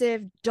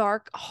abusive,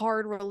 dark,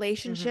 hard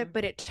relationship,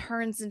 but it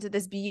turns into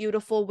this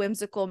beautiful,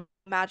 whimsical,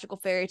 magical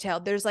fairy tale.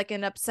 There's like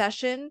an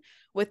obsession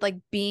with like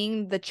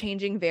being the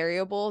changing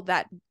variable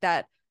that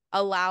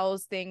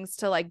allows things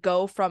to like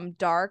go from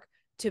dark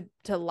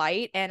to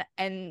light, and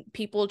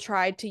people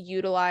tried to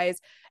utilize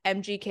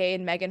MGK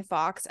and Megan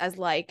Fox as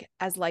like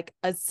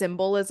a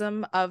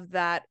symbolism of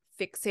that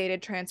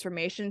fixated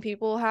transformation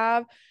people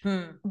have,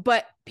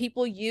 but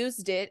people use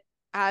it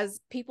as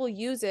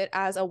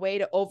a way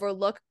to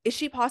overlook, is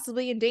she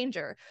possibly in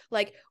danger?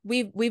 Like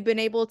we've been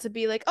able to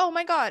be like, oh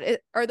my god,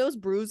 are those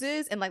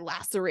bruises and like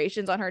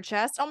lacerations on her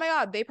chest? Oh my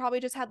god, they probably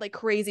just had like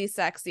crazy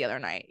sex the other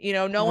night, you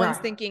know. No one's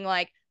thinking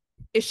like,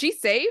 is she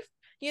safe,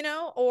 you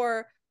know?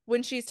 Or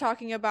when she's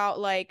talking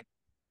about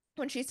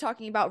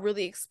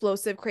really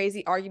explosive,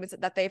 crazy arguments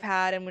that they've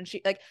had, and when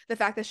she like the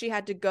fact that she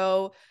had to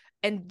go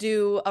and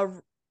do a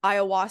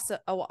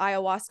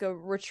ayahuasca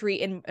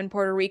retreat in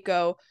Puerto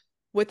Rico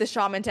with the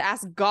shaman to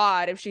ask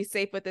God if she's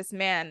safe with this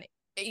man.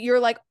 You're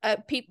like,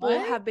 people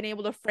have been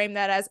able to frame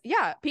that as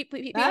people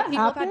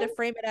have had to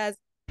frame it as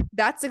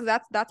that's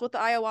what the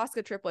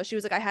ayahuasca trip was. She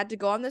was like, I had to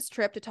go on this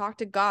trip to talk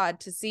to God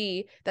to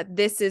see that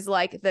this is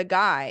like the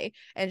guy.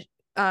 And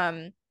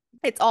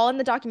it's all in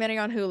the documentary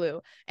on Hulu.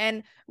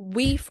 And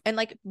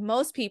like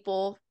most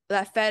people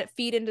that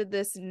feed into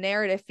this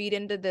narrative, feed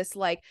into this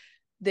like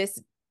this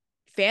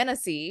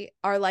fantasy,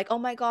 are like, oh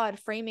my god,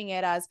 framing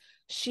it as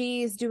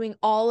she's doing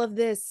all of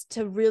this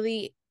to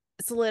really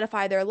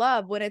solidify their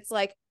love, when it's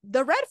like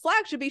the red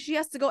flag should be she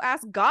has to go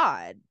ask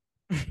God.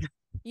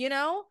 You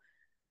know,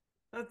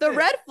 the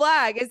red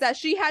flag is that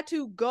she had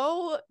to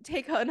go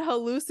take an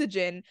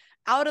hallucinogen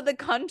out of the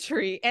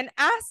country and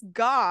ask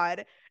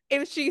God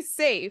if she's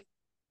safe.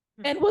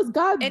 And was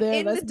God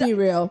there? Let's be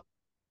real.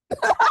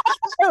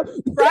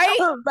 Right?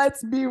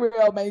 Let's be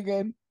real,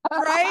 Megan.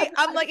 Right?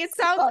 I'm like, it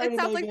sounds Megan. like it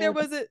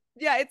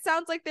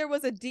sounds like there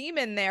was a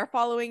demon there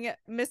following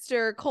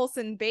Mr.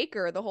 Coulson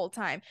Baker the whole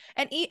time.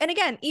 And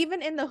again,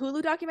 even in the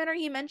Hulu documentary,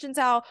 he mentions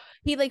how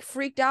he like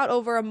freaked out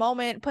over a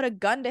moment, put a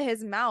gun to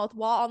his mouth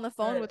while on the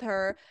phone with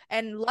her,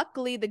 and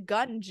luckily the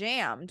gun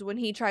jammed when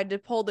he tried to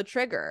pull the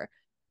trigger.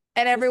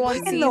 And everyone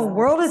what in the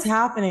world is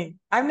happening?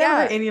 I've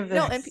never heard any of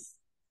this.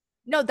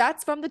 No,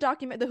 that's from the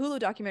Hulu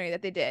documentary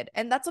that they did.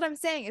 And that's what I'm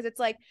saying, is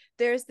it's like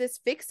there's this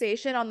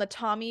fixation on the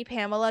Tommy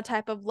Pamela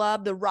type of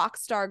love, the rock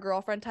star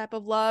girlfriend type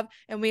of love,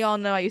 and we all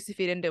know I used to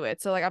feed into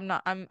it. So like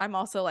I'm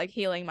also like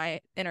healing my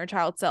inner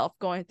child self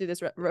going through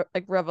this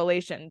like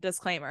revelation,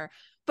 disclaimer.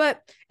 But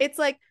it's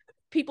like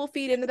people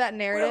feed into that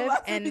narrative,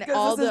 and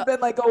all this has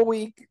been like a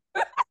week.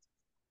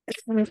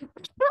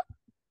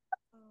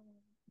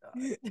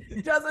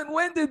 Justin,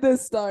 when did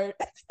this start?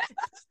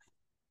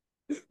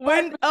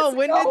 When did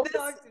this?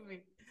 Talk to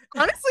me.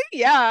 Honestly,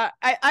 yeah.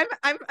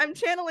 I'm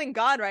channeling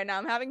God right now.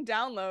 I'm having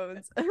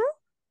downloads.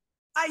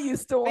 I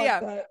used to watch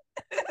that.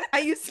 I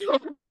used to.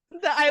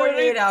 I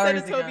literally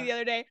said to Toby the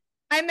other day,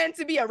 I meant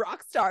to be a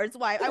rock star. It's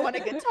why I want a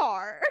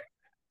guitar.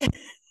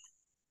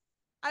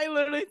 I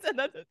literally said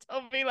that to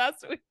Toby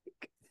last week.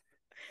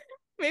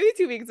 Maybe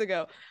 2 weeks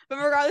ago. But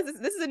regardless,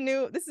 this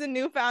is a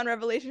newfound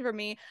revelation for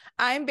me.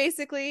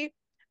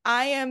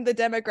 I am the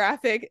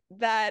demographic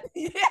that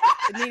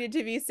needed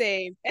to be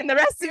saved, and the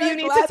rest of you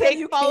need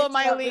to follow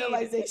my lead.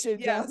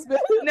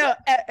 No,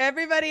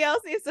 everybody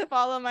else needs to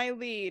follow my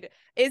lead.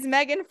 Is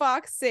Megan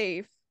Fox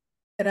safe?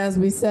 And as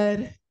we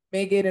said,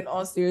 Megan, in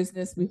all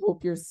seriousness, we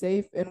hope you're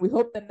safe, and we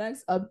hope the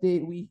next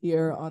update we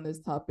hear on this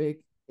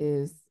topic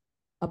is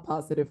a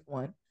positive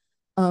one.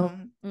 Now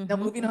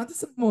moving on to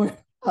some more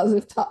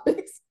positive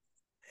topics.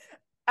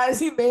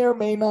 As you may or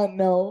may not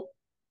know,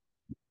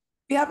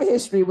 we have a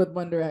history with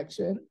One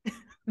Direction.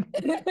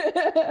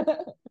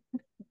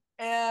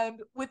 And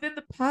within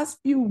the past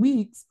few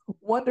weeks,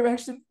 One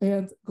Direction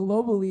fans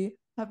globally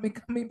have been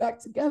coming back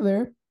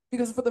together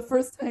because for the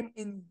first time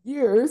in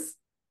years,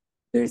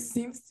 there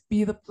seems to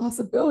be the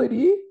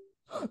possibility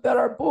that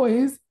our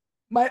boys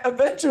might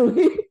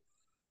eventually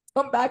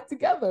come back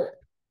together.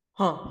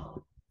 Huh.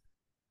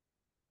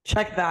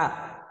 Check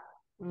that.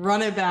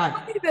 Run it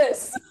back. Look at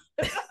this.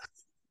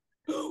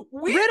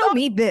 Riddle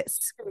me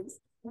this.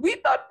 We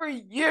thought for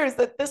years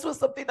that this was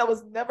something that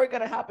was never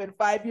going to happen.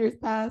 5 years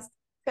passed,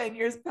 10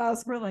 years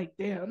passed. We're like,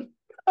 damn,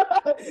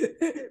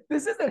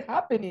 this isn't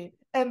happening.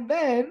 And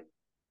then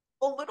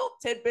a little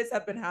tidbits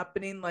have been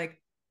happening like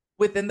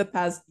within the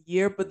past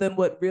year. But then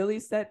what really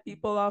set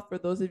people off, for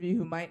those of you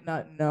who might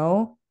not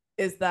know,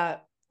 is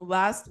that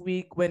last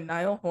week when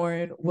Niall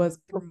Horan was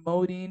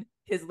promoting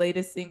his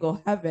latest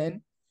single,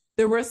 Heaven,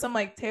 there were some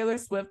like Taylor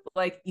Swift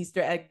like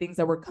Easter egg things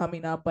that were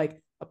coming up.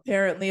 Like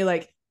apparently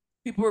like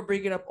people were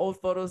bringing up old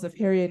photos of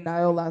Harry and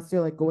Niall last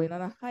year, like going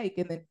on a hike.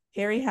 And then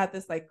Harry had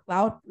this like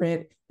cloud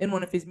print in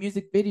one of his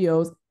music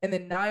videos. And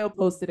then Niall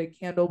posted a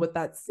candle with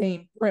that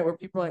same print where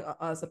people are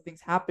like,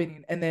 something's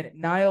happening. And then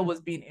Niall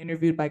was being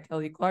interviewed by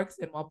Kelly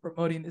Clarkson while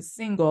promoting the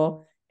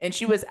single. And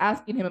she was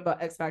asking him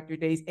about X Factor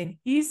days. And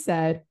he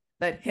said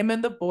that him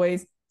and the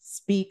boys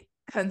speak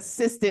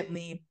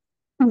consistently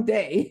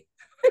today.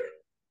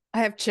 I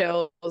have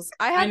chills.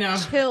 I know.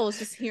 Chills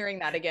just hearing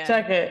that again.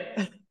 Check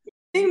it.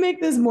 They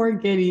make this more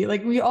giddy.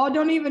 Like we all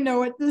don't even know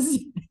what to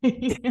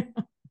say.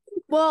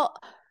 Well,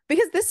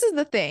 because this is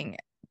the thing.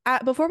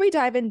 Before we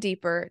dive in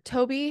deeper,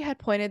 Toby had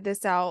pointed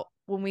this out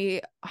when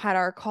we had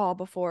our call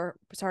before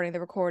starting the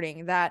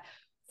recording, that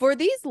for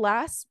these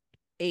last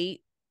 8-7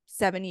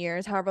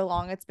 years, however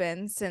long it's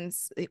been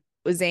since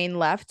Zayn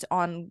left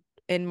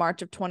in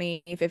March of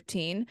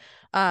 2015,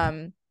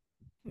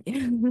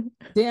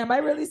 Damn, I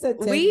really said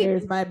 10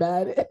 years. My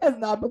bad. It has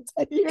not been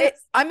 10 years.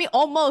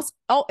 Almost.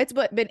 Oh, it's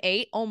been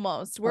 8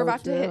 almost. We're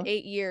about true. to hit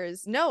 8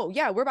 years. No,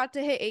 yeah, we're about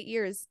to hit 8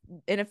 years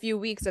in a few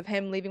weeks of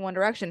him leaving One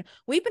Direction.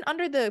 We've been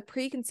under the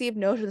preconceived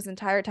notion this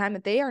entire time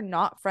that they are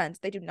not friends.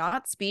 They do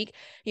not speak.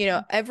 You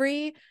know,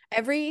 every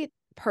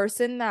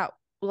person that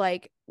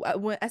like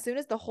as soon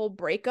as the whole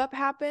breakup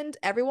happened,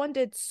 everyone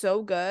did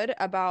so good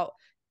about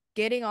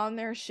getting on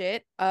their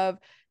shit of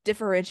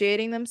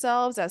differentiating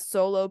themselves as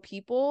solo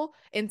people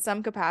in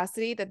some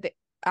capacity that they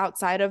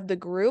outside of the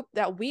group,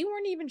 that we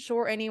weren't even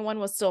sure anyone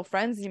was still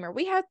friends anymore.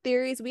 We had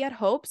theories, we had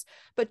hopes,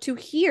 but to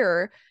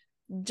hear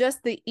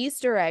just the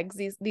Easter eggs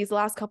these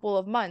last couple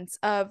of months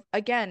of,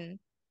 again,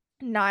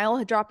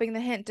 Niall dropping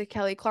the hint to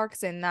Kelly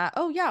Clarkson that,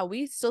 oh yeah,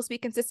 we still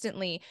speak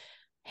consistently.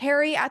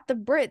 Harry at the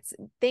Brits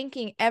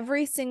thanking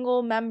every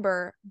single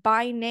member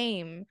by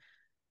name.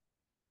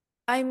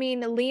 I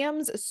mean,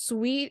 Liam's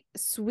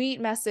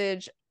sweet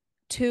message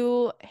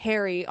to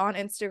Harry on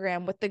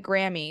Instagram with the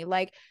Grammy.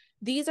 Like,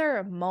 these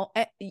are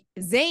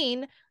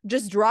Zayn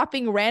just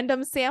dropping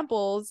random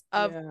samples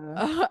of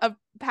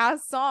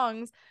past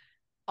songs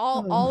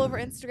all over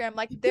Instagram.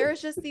 Like,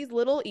 there's just these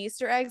little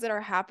Easter eggs that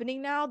are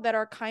happening now that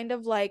are kind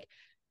of like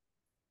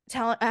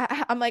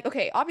I'm like,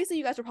 okay, obviously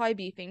you guys were probably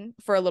beefing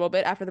for a little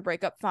bit after the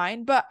breakup,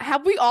 fine, but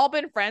have we all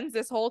been friends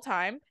this whole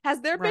time? Has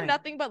there been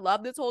nothing but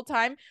love this whole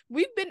time?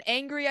 We've been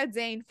angry at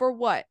Zayn for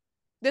what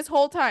this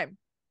whole time?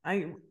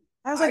 I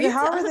was like,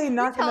 how are they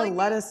not going to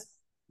let us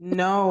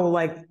know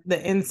like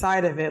the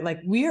inside of it? Like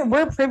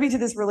we're privy to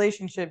this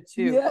relationship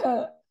too.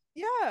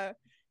 Yeah.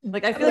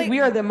 Like I feel like we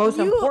are the most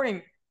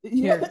important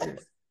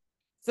characters.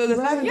 So the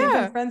fact that they've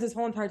been friends this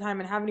whole entire time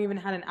and haven't even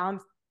had an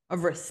ounce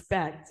of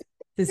respect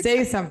to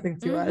say something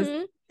to us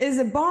is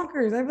it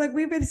bonkers. I'm like,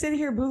 we've been sitting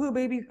here boohoo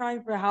baby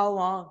crying for how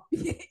long?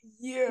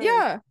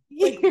 Yeah.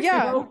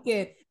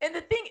 Broken. And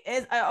the thing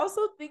is, I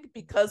also think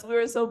because we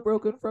were so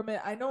broken from it,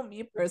 I know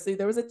me personally,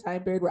 there was a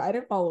time period where I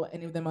didn't follow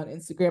any of them on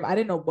Instagram. I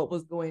didn't know what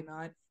was going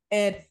on.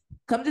 And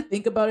come to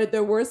think about it,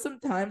 there were some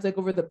times like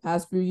over the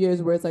past few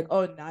years where it's like,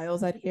 oh,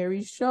 Niall's at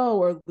Harry's show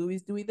or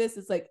Louis doing this.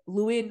 It's like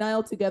Louis and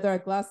Niall together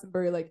at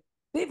Glastonbury. Like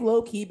they've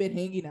low-key been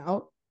hanging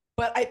out.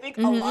 But I think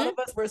a lot of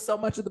us were so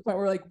much at the point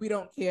where like, we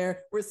don't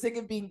care. We're sick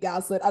of being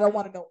gaslit. I don't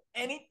want to know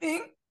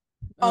anything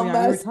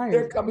unless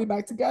they're coming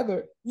back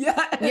together.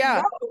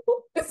 Yeah.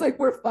 It's like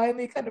we're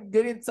finally kind of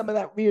getting some of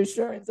that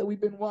reassurance that we've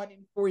been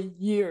wanting for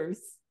years.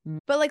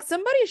 But like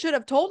somebody should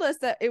have told us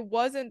that it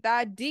wasn't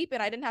that deep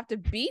and I didn't have to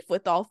beef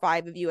with all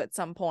 5 of you at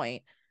some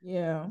point.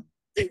 Yeah.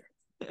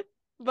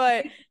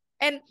 But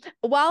and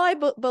while I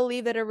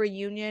believe that a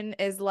reunion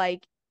is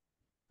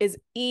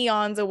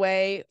eons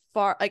away,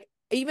 far, like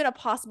even a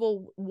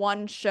possible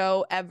one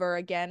show ever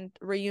again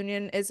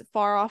reunion is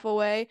far off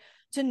away,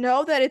 to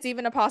know that it's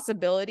even a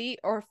possibility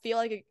or feel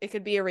like it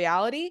could be a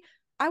reality,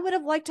 I would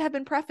have liked to have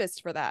been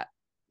prefaced for that.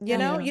 You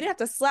know, you didn't have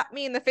to slap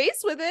me in the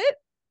face with it.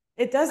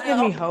 It does give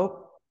me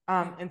hope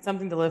and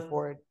something to live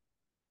for,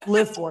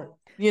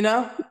 you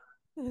know?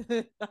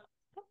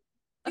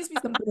 Gives me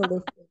something to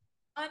live for.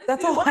 Honestly,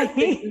 That's all I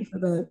need.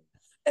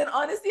 And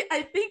honestly,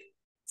 I think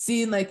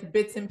seeing like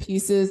bits and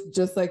pieces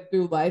just like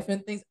through life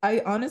and things,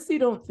 I honestly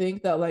don't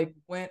think that like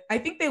when I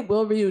think they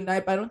will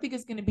reunite, but I don't think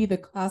it's gonna be the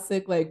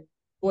classic like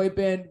boy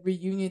band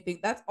reunion thing.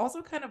 That's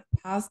also kind of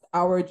past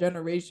our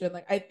generation.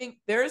 Like I think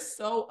they're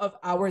so of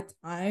our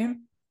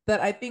time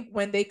that I think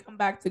when they come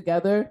back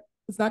together,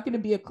 it's not going to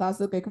be a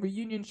classic like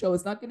reunion show.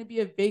 It's not going to be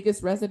a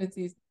Vegas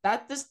residencies.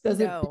 That just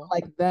doesn't feel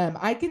like them.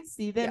 I can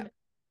see them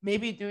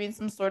maybe doing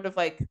some sort of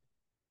like,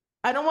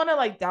 I don't want to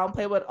like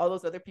downplay what all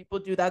those other people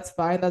do. That's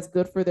fine. That's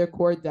good for their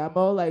core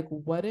demo. Like,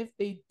 what if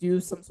they do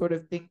some sort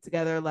of thing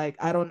together? Like,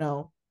 I don't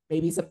know,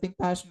 maybe something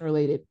passion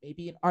related,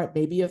 maybe an art,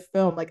 maybe a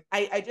film. Like,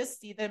 I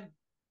just see them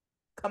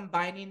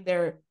combining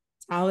their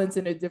talents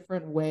in a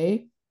different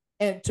way.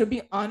 And to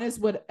be honest,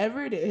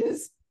 whatever it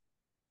is,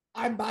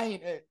 I'm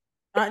buying it.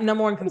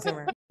 Number one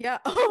consumer. Yeah.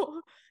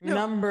 Oh, no.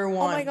 Number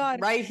one. Oh my God.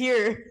 Right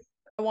here.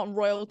 I want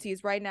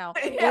royalties right now.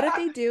 Yeah. What if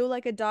they do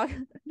like a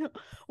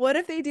what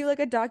if they do like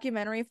a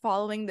documentary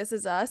following This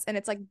Is Us and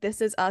it's like This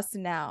Is Us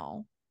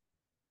now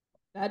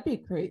That'd be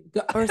great.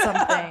 or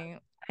something?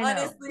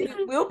 Honestly,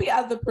 we'll be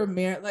at the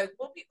premiere. Like,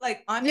 we'll be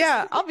like, honestly,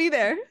 Yeah, I'll be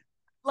there.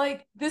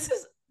 like, this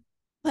is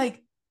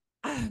like,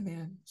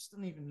 man, I just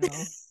don't even know.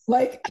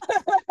 Like,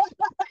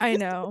 I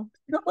know.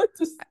 I don't know what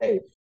to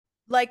say.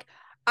 Like,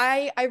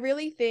 I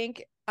really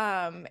think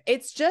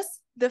it's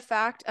just the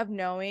fact of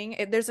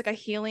knowing there's like a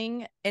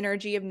healing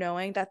energy of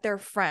knowing that they're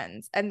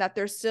friends and that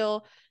they're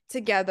still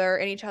together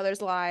in each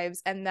other's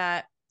lives, and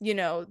that, you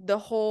know, the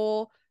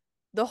whole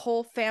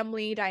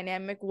family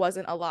dynamic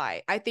wasn't a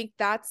lie. I think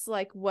that's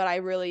like what I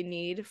really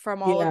need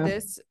from all of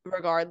this,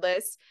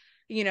 regardless.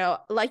 You know,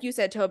 like you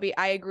said, Toby,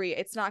 I agree.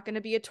 It's not going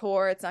to be a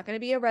tour. It's not going to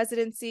be a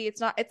residency.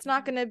 It's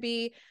not going to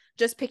be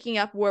just picking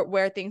up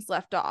where things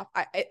left off.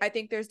 I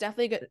think there's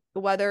definitely good,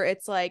 whether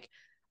it's like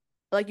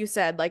you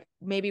said, like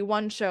maybe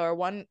one show or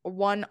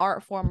one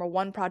art form or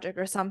one project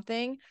or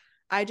something.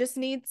 I just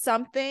need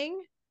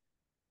something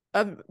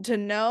to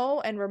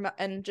know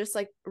and just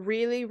like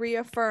really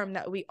reaffirm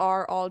that we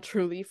are all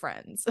truly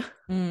friends.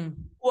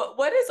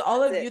 What is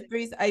all of you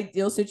three's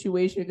ideal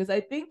situation? Because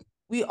I think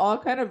we all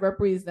kind of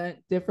represent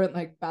different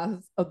like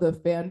facets of the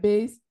fan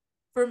base.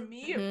 For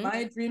me,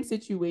 my dream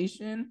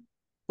situation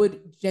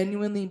would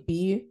genuinely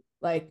be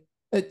like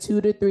a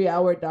 2 to 3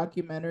 hour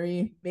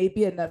documentary,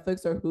 maybe a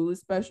Netflix or Hulu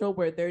special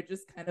where they're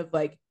just kind of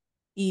like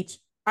each.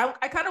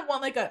 I kind of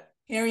want like a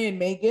Harry and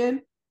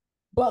Meghan,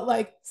 but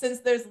like since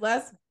there's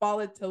less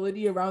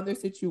volatility around their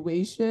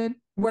situation,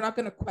 we're not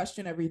gonna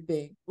question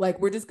everything. Like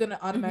we're just gonna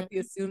automatically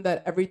assume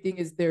that everything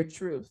is their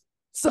truth.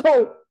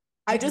 So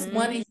I just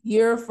want to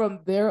hear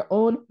from their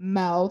own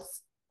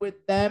mouths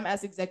with them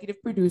as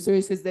executive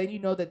producers, because then you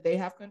know that they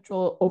have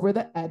control over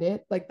the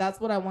edit. Like that's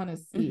what I want to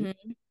see.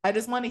 I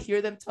just want to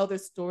hear them tell their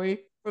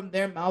story from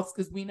their mouths,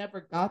 because we never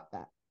got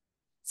that.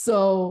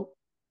 So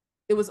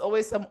it was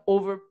always some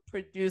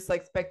overproduced,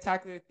 like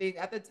spectacular thing.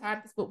 At the time,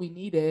 that's what we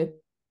needed.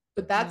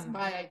 But that's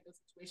my ideal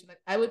situation.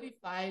 Like I would be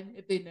fine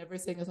if they never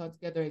sang a song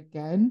together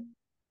again.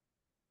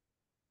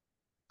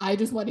 I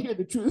just want to hear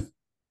the truth.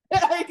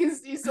 I can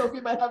see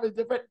Sophie might have a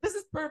different. This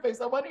is perfect.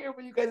 So I want to hear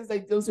what you guys'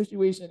 ideal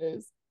situation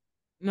is.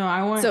 No,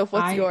 I want. So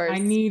what's yours? I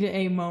need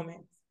a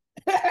moment,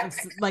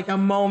 like a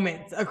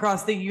moment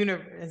across the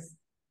universe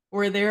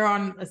where they're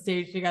on a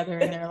stage together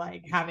and they're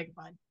like having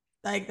fun.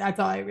 Like that's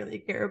all I really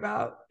care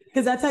about,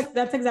 because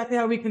that's exactly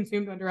how we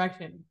consumed One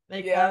Direction.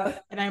 Like,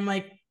 and I'm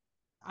like,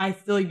 I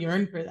still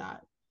yearn for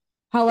that.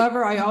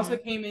 However, I also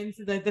came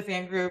into the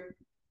fan group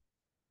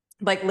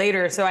like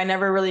later, so I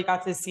never really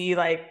got to see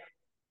like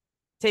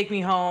Take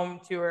Me Home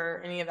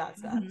tour, any of that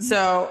stuff.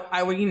 So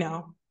I would,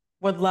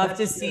 would love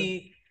to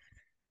see,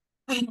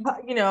 what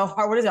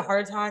is it,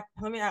 Heart Attack?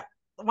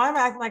 Why am I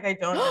acting like I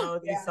don't know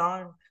these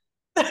songs?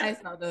 I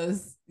saw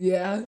those.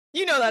 Yeah.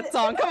 You know that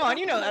song. Come on,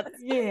 you know that.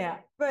 Yeah.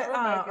 But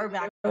or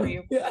Back for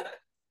You. Yeah.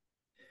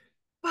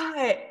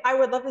 But I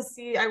would love to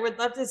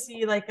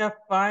see like a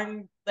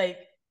fun like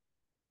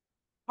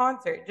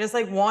concert. Just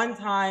like one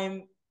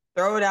time,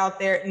 throw it out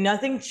there.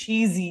 Nothing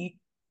cheesy.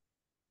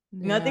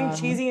 Nothing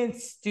cheesy and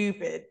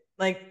stupid.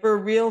 Like for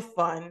real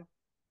fun.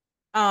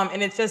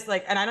 And it's just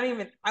like, and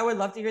I would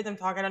love to hear them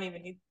talk. I don't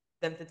even need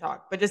them to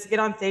talk, but just get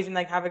on stage and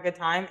like have a good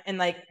time and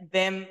like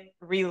them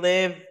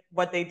relive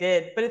what they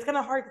did. But it's kind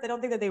of hard because I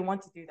don't think that they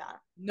want to do that.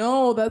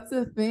 No, that's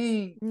the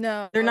thing.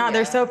 No, they're not.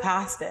 They're so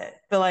past it.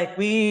 But like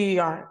we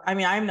aren't. I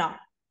mean, I'm not.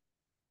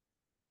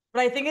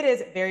 But I think it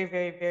is very,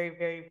 very, very,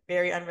 very,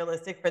 very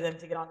unrealistic for them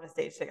to get on the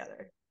stage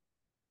together.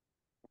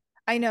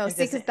 I know.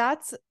 See,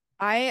 because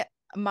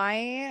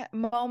my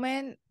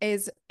moment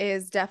is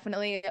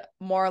definitely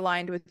more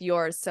aligned with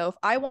yours. So if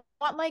I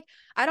want like,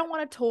 I don't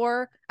want a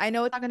tour. I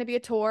know it's not going to be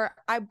a tour.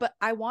 But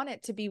I want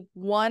it to be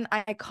one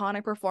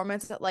iconic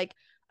performance at like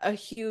a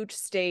huge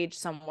stage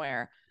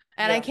somewhere.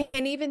 And I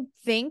can't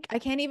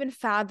even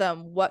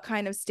fathom what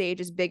kind of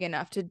stage is big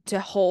enough to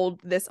hold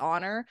this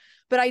honor.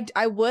 But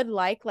I would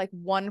like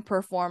one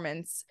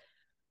performance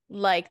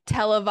like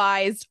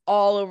televised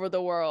all over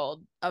the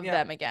world of Yeah.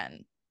 them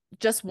again.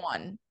 Just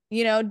one,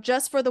 you know,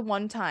 just for the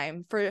one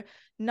time for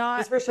not,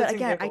 Just for shits but and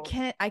again,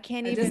 giggles. I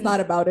can't It's even. just not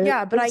about it.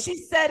 Yeah, but And she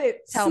said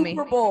it. Tell me.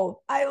 Super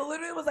Bowl. I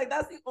literally was like,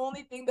 that's the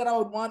only thing that I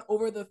would want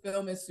over the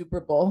film is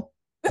Super Bowl.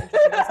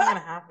 Interesting. That's not gonna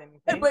happen. you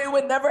think? But it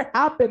would never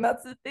happen.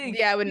 That's the thing.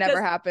 Yeah, it would never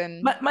Because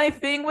happen. my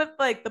thing with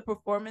like the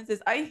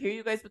performances, I hear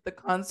you guys with the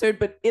concert,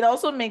 but it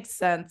also makes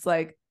sense.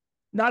 Like,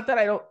 not that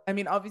I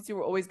mean, obviously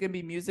we're always gonna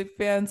be music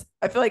fans.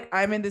 I feel like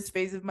I'm in this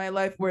phase of my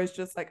life where it's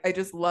just like I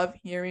just love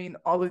hearing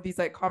all of these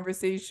like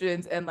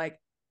conversations, and like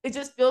it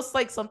just feels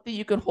like something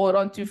you can hold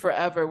on to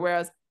forever.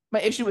 Whereas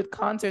my issue with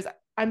concerts,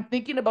 I'm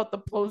thinking about the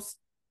post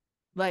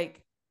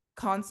like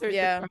concert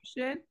Yeah.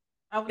 depression.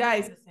 I would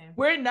Guys, do the same.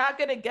 we're not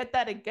gonna get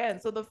that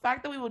again. So the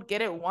fact that we would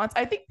get it once,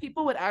 I think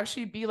people would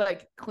actually be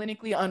like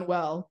clinically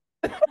unwell.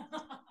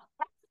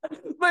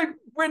 Like,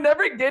 we're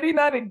never getting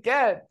that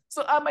again.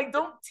 So I'm like,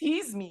 don't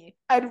tease me.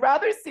 I'd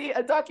rather see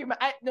a document.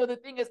 I no, the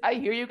thing is, I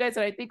hear you guys,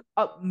 and I think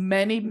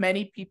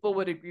many people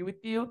would agree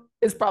with you.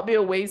 It's probably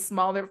a way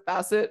smaller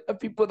facet of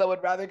people that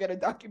would rather get a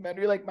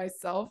documentary like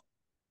myself.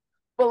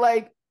 But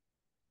like,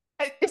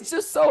 it's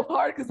just so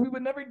hard because we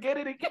would never get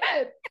it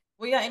again.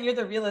 Well, yeah, and you're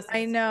the realist. in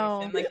I the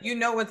know. situation. Like, you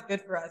know what's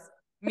good for us.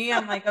 Me,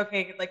 I'm like,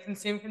 okay, like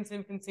consume.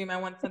 I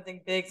want something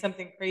big,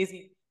 something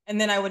crazy. And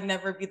then I would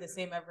never be the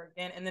same ever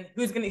again. And then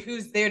who's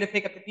there to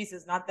pick up the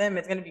pieces? Not them.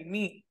 It's gonna be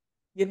me.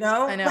 You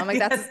know? I know. I'm like,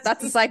 that's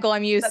the cycle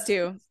I'm used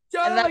to.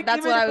 And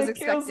that's what I was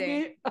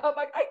expecting. I'm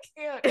like, I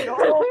can't.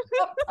 No,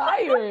 I'm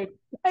tired.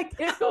 I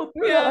can't go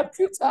through Yeah. that. I'm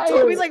too tired.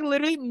 Toby's like,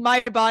 literally, my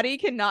body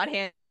cannot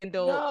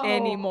handle No.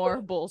 any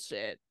more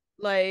bullshit.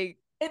 Like,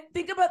 and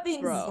think about the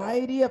Bro.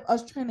 anxiety of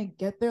us trying to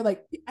get there.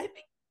 Like, I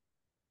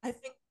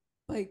think,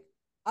 like,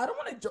 I don't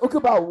want to joke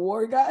about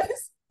war,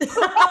 guys.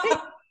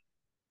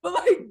 But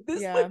like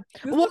this, Yeah. like,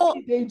 this Well-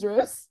 would be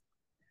dangerous.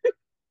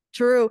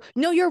 true.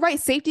 No, you're right.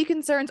 Safety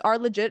concerns are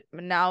legit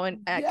now at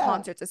Yeah.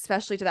 concerts,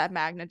 especially to that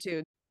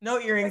magnitude. No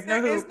earrings, Like,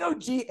 no there is hoop. no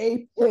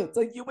GA pits.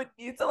 Like, you would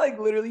need to like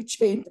literally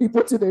chain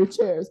people to their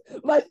chairs.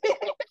 Like,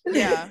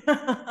 Yeah.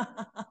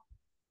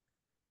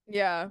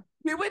 Yeah.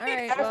 we would All need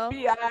right, well.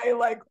 FBI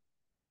like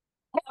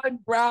on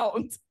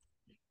ground.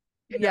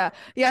 Yeah.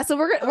 Yeah. So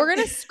we're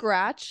gonna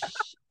scratch.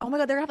 Oh my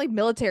god, they're gonna have like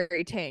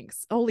military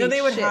tanks. Holy No,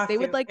 they would shit. have They to.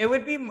 would like It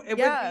would be.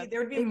 Yeah, There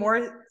would be they would.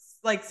 more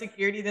like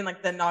security than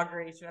like the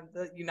inauguration of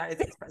the United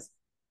States president.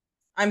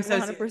 I'm so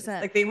serious.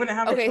 100%. Like, they wouldn't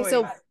have. a Okay, choice.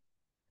 so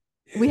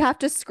we have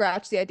to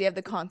scratch the idea of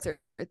the concert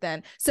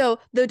then. So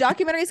the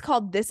documentary is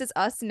called This Is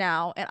Us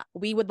Now, and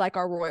we would like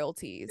our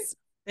royalties.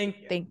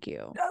 thank you. Thank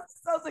you. That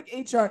sounds like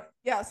HR.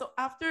 Yeah. So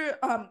after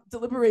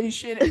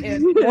deliberation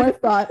and more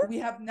thought, we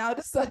have now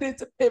decided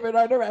to pivot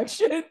our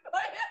direction.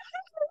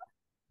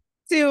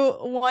 To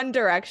One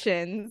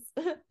Direction's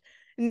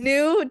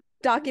new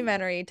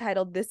documentary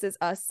titled This Is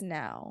Us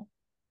Now.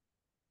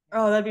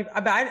 Oh, that'd be.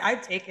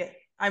 I'd take it.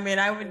 I mean,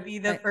 I would be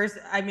the Right. first.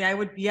 I mean, I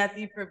would be at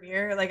the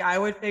premiere. Like, I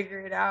would figure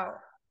it out.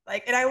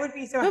 Like, and I would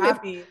be so No, but-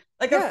 happy.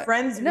 Like yeah, a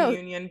Friends no.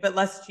 reunion, but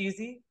less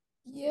cheesy.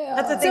 Yeah.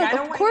 That's the thing. So, I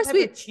don't of want course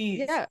any type of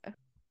cheese. Yeah.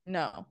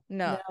 No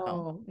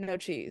No.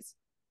 cheese.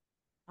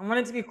 I want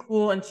it to be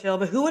cool and chill.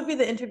 But who would be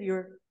the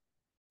interviewer?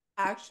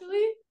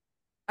 Actually,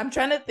 I'm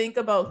trying to think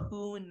about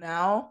who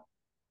now.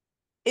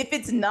 If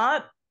it's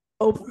not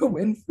Oprah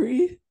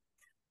Winfrey,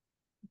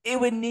 it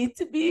would need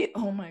to be.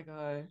 Oh my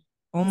god.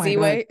 Oh my god.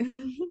 Z-Way.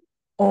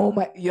 Oh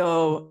my,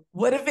 yo,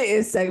 what if it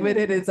is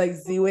segmented? It's like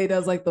Z-Way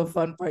does like the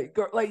fun part.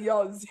 Girl, like,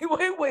 yo,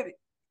 Z-Way would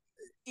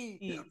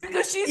eat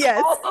because she's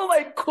Yes. also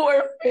like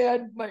core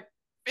fan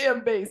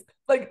base.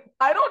 Like,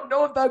 I don't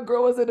know if that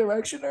girl was a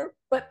directioner,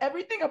 but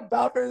everything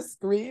about her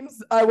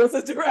screams, I was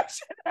a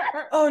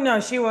directioner. Oh no,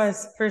 she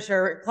was for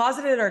sure,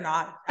 closeted or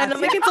not. And I'm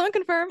like, can someone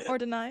confirm or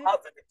deny?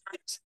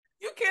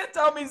 You can't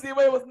tell me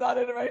Z-Way was not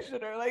a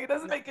directioner. Like, it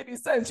doesn't make any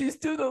sense. She's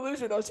too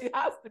delusional. She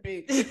has to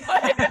be.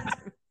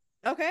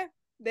 Okay,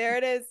 there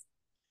it is.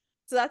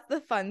 So that's the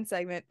fun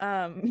segment.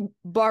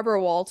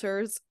 Barbara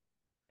Walters.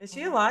 Is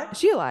she alive? Is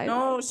she alive?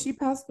 No, she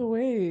passed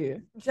away.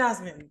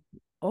 Jasmine.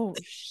 Oh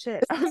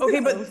shit. Okay,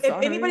 but So if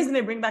sorry. anybody's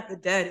gonna bring back the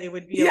dead, it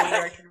would be Yeah. a One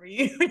Direction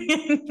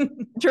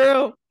reunion.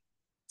 True.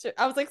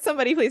 I was like,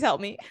 somebody please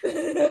help me.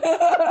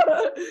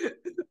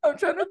 I'm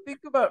trying to think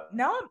about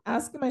now. I'm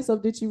asking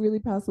myself, did she really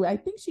pass away? I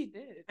think she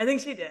did. I think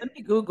she did. Let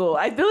me Google.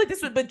 I feel like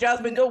this was, but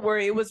Jasmine, don't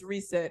worry. It was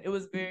recent. It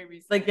was very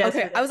recent. Like, Okay,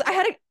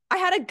 yesterday. I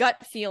had a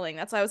gut feeling.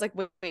 That's why I was like,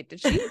 wait, did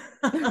she?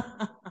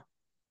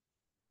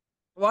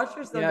 Watch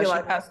her still Yeah, be she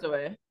alive. passed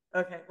away.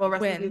 Okay, well,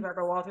 rest in When? peace,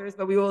 Barbara Walters.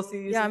 But we will see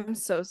you. Yeah, soon. I'm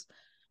so.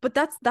 But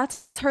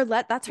that's her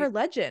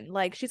legend.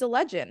 Like, she's a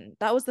legend.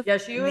 That was the Yeah,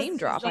 she was name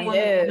drop. the She one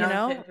is. that You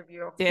know? to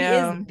interview. She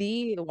Damn. is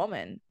the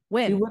woman. She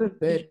When? would have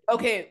been.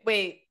 Okay,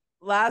 wait.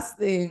 Last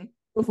thing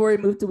before we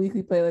move to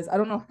weekly playlist. I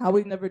don't know how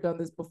we've never done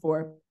this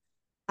before.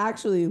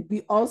 Actually,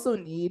 we also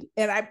need,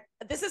 and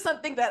this is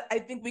something that I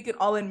think we can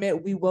all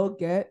admit we will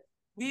get.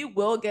 We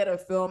will get a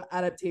film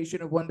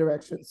adaptation of One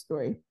Direction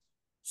story.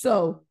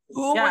 So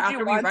who Yeah, would after you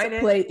we want write to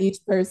it. play each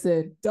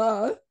person?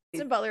 Duh.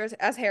 Austin Butler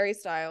as Harry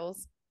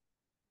Styles.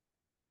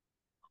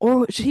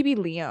 Or should he be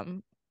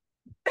Liam?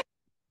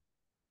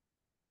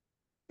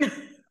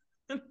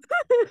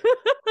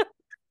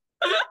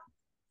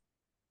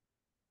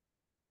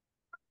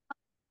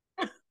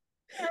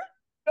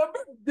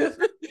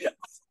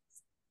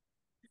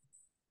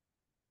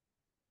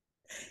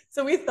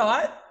 So we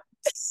thought.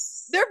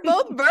 They're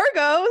both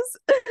Virgos.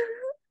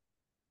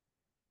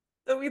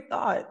 So we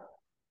thought.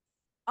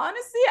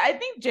 Honestly, I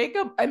think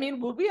Jacob. I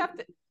mean, will we have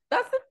to?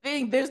 That's the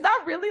thing. There's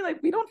not really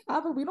like we don't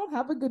have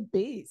a good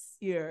base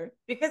here.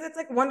 Because it's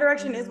like One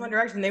Direction is One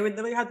Direction. They would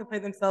literally have to play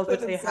themselves, For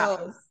which they have.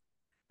 themselves.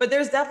 But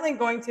there's definitely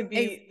going to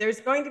be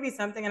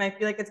something, and I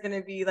feel like it's going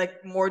to be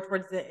like more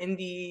towards the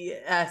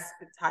indie-esque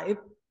type.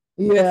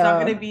 It's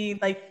not going to be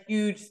like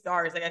huge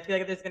stars. Like I feel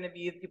like there's going to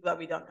be people that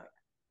we don't know.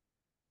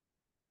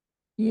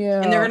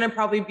 Yeah. And they're going to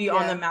probably be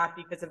on the map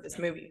because of this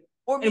movie.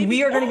 And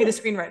we are going to be the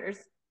screenwriters.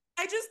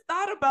 I just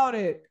thought about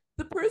it.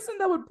 The person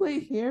that would play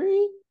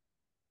Harry,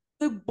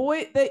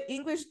 the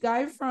English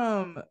guy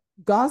from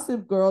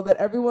Gossip Girl that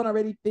everyone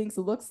already thinks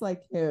looks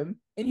like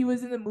him, and he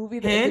was in the movie.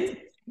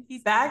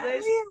 He's back.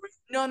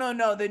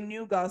 No, the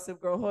new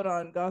Gossip Girl. Hold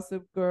on,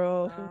 Gossip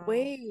Girl.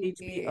 Wait.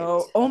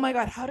 HBO. Oh my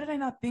God, how did I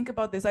not think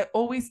about this? I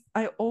always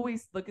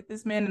look at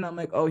this man and I'm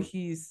like, oh,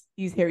 he's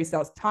Harry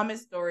Styles.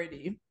 Thomas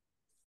Doherty.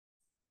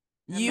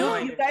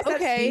 You guys have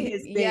seen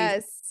his face.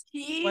 Yes.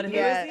 He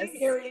is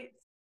Harry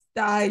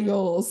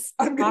Styles.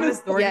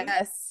 Thomas Doherty.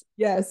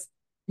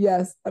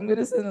 Yes. I'm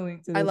gonna send a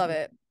link to this. I love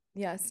it.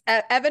 Yes.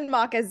 Evan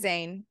Mock as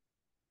Zayn.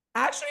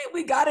 Actually,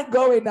 we got it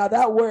going now.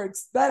 That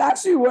works. That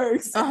actually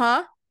works.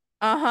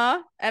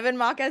 Evan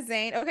Mock as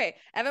Zayn. Okay.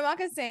 Evan Mock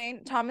as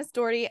Zayn. Thomas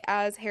Doherty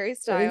as Harry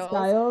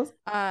Styles.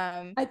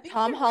 I think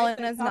Tom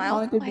Holland as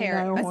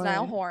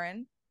Niall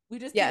Horan. We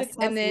just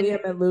and then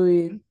Liam and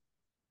Louis.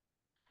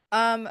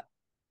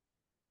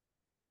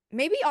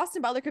 Maybe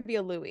Austin Butler could be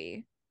a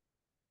Louis.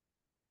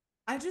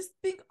 I just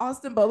think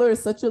Austin Butler is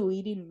such a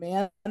leading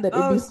man that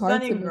it'd be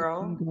hard to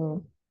girl. make him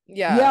go.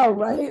 Yeah,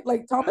 right.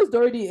 Like Thomas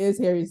Doherty is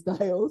Harry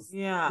Styles.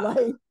 Yeah,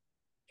 like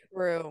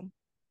true.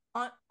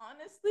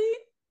 Honestly,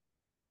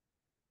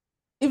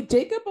 if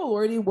Jacob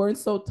Elordi weren't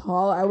so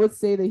tall, I would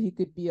say that he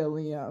could be a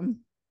Liam.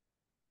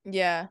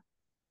 Yeah,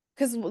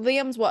 because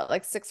Liam's what,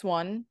 like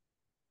 6'1",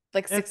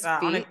 like 6 feet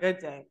on a good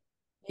day.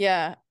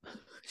 Yeah.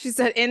 She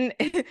said in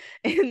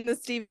the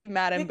Steve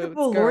Madden boots.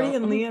 Elordi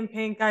and Liam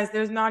Payne, guys,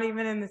 there's not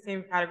even in the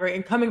same category.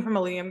 And coming from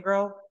a Liam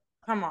girl,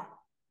 come on.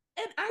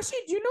 And actually,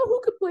 do you know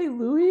who could play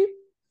Louis?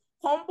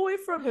 Homeboy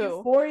from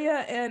Euphoria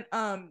and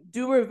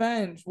Do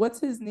Revenge.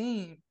 What's his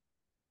name?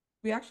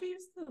 We actually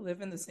used to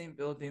live in the same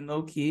building,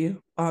 low key.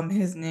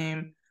 His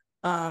name.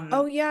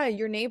 Oh yeah,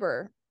 your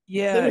neighbor.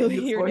 Yeah,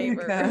 your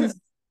neighbor. Cast.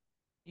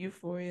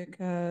 Euphoria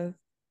cast.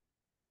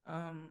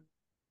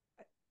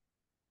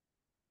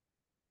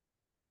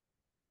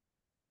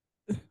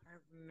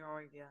 No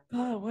idea.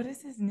 God, what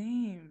is his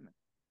name?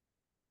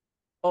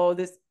 Oh,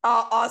 this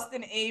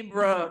Austin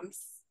Abrams.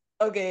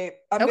 Okay,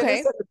 I'm gonna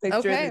send a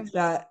picture in the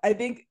chat. I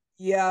think,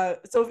 yeah.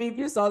 Sophie, if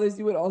you saw this,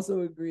 you would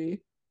also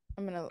agree.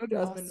 I'm gonna.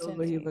 Jasmine knows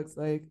what he looks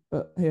like,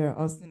 but here,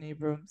 Austin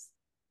Abrams.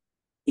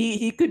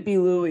 He could be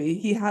Louis.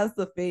 He has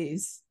the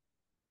face.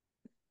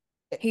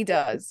 He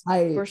does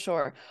for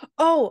sure.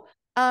 Oh,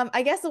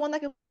 I guess the one that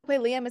can play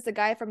Liam is the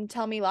guy from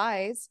Tell Me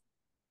Lies.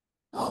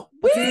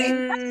 Wait,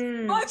 that's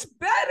much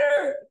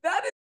better.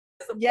 That is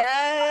so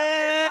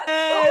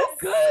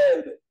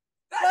good.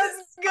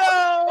 Let's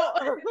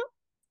go.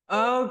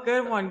 Oh,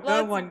 good one.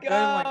 Good one.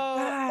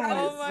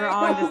 Guys, we're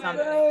on to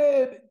something.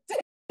 Good.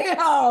 Damn.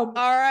 All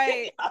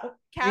right.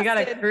 We got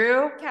a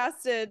crew.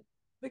 Casted.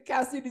 The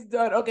casting is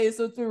done. Okay,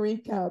 so to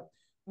recap,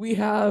 we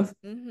have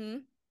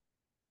Liam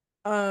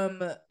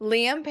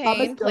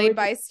Payne, played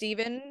by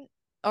Stephen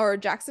or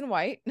Jackson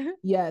White.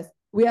 Yes.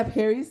 We have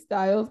Harry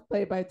Styles,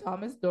 played by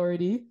Thomas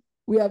Doherty.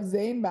 We have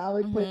Zayn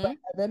Malik, played by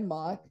Evan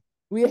Mock.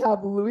 We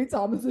have Louis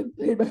Thomason,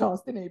 played by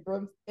Austin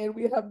Abrams. And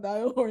we have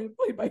Niall Horan,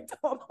 played by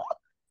Tom Holland.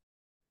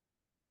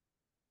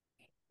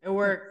 It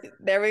worked.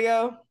 There we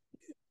go.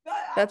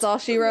 That's all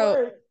she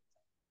wrote.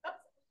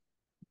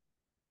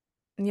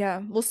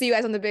 Yeah. We'll see you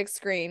guys on the big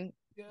screen.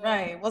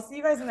 Right. We'll see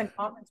you guys in the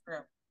conference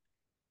room.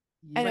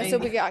 I know. So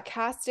we got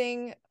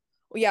casting.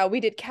 Yeah,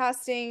 we did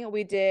casting.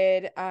 We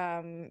did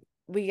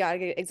we gotta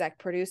get exec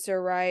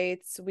producer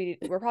rights.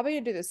 We're probably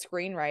gonna do the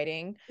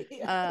screenwriting.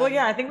 Well,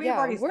 yeah, I think we've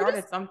already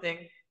started something.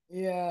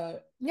 Yeah.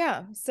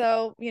 Yeah.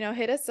 So,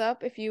 hit us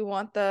up if you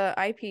want the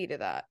IP to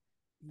that.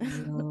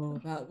 No,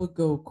 that would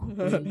go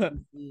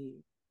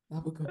crazy.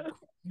 That would go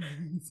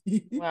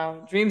crazy.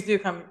 Wow. Dreams do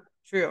come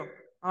true,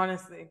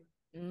 honestly.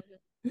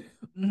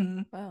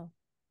 Wow.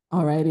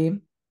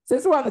 Alrighty.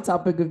 Since we're on the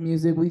topic of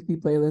music, weekly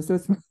playlist,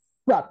 let's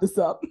wrap this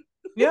up.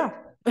 Yeah.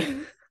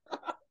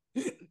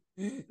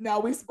 Now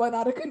we spun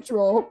out of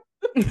control.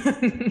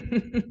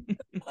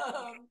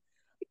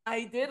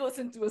 I did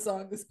listen to a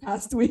song this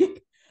past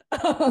week.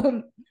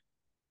 Oh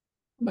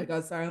my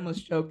God, sorry, I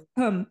almost choked.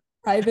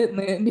 Private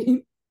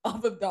Landing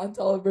off of Don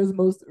Toliver's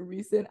most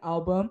recent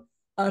album.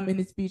 And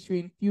it's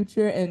featuring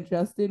Future and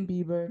Justin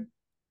Bieber.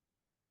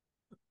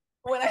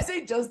 When I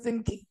say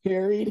Justin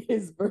carried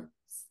his verse,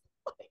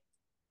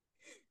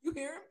 you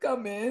hear him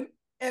come in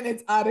and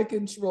it's out of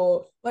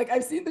control. Like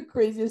I've seen the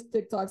craziest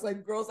TikToks,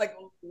 like girls like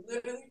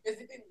literally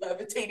physically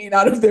levitating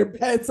out of their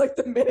beds like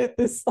the minute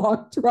this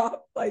song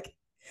dropped. Like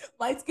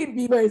Light Skin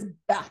Bieber is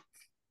back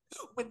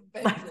with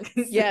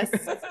vengeance. Yes.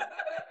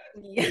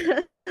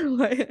 Yeah.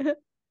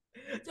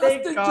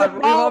 Thank God,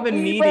 we've all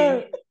been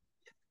needing.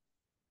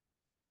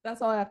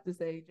 That's all I have to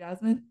say,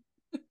 Jasmine.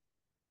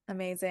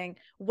 Amazing.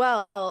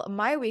 Well,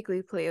 my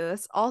weekly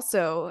playlist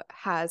also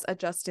has a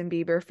Justin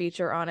Bieber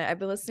feature on it. I've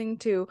been listening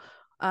to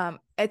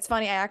it's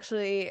funny, I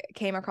actually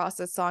came across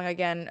this song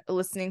again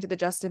listening to the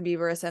Justin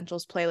Bieber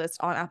Essentials playlist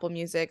on Apple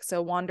Music.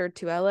 So Wandered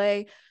to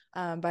LA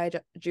by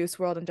Juice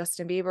WRLD and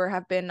Justin Bieber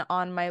have been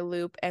on my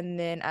loop, and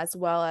then as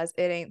well as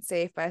It Ain't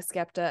Safe by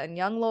Skepta and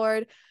Young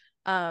Lord.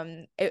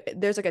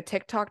 There's like a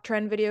TikTok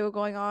trend video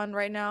going on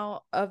right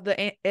now of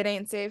the It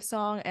Ain't Safe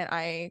song, and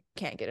I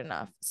can't get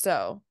enough.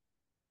 So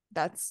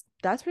that's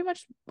pretty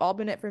much all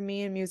been it for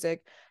me in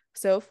music.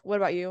 Soph, what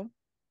about you?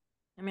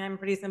 I mean, I'm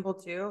pretty simple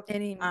too.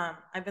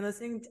 I've been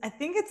listening. I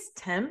think it's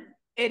Tem.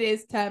 It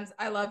is Thames.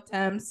 I love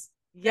Thames.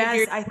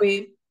 Yes,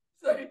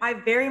 I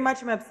very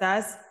much am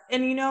obsessed.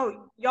 And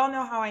y'all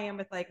know how I am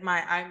with like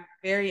I'm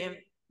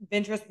very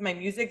adventurous with my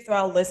music, so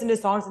I'll listen to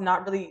songs and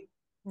not really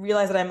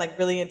realize that I'm like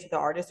really into the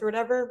artist or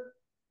whatever,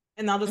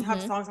 and I'll just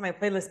have songs on my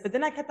playlist. But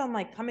then I kept on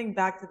like coming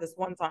back to this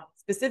one song,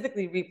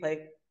 specifically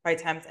Replay by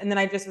Thames, and then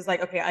I just was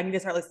like, okay, I need to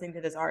start listening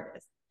to this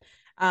artist.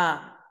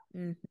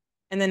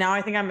 And then now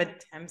I think I'm a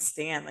Thames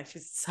stan. Like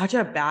she's such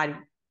a baddie.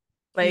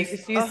 Like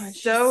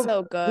she's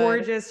so good,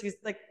 gorgeous. She's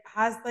like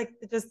has like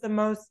just the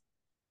most.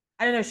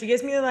 I don't know. She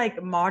gives me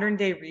like modern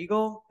day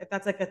Regal, if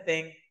that's like a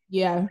thing.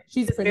 Yeah,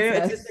 she's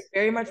it's just like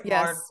very much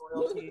modern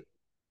royalty.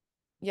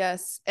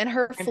 Yes, and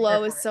her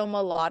flow is so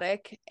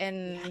melodic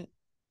and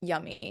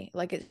yummy.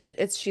 Like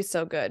she's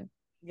so good.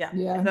 Yeah.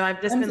 So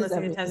I've just been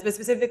listening to Thames, but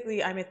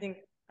specifically, I think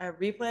a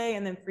Replay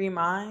and then Free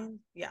Mind.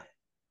 Yeah.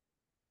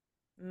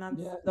 And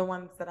that's the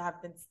ones that have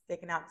been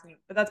sticking out to me.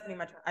 But that's pretty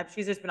much her.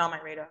 She's just been on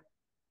my radar.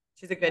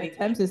 She's a goodie.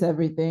 Thames is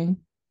everything.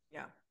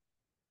 Yeah.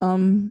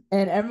 And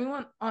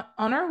everyone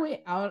on our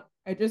way out,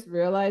 I just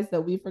realized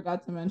that we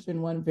forgot to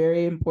mention one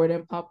very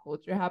important pop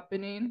culture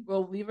happening.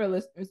 We'll leave our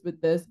listeners with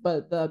this,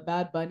 but the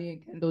Bad Bunny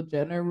and Kendall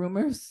Jenner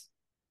rumors.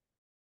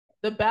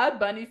 The Bad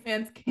Bunny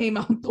fans came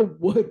out the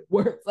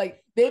woodworks.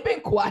 Like they've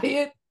been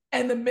quiet,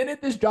 and the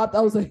minute this dropped,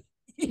 I was like,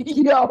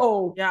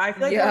 yo. Yeah, I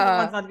feel like they're the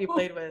ones not to be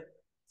played with,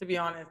 to be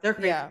honest. They're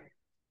crazy. Yeah.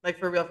 Like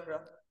for real.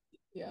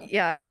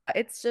 Yeah,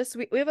 it's just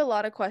we have a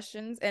lot of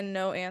questions and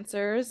no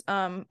answers.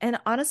 And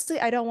honestly,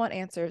 I don't want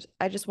answers.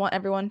 I just want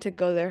everyone to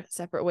go their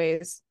separate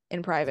ways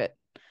in private.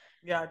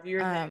 Yeah, do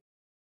your thing.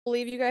 We'll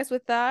leave you guys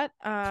with that.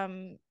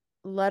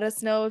 Let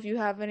us know if you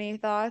have any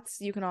thoughts.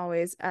 You can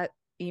always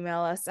email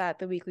us at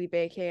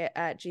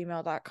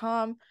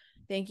theweeklybakey@gmail.com.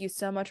 Thank you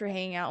so much for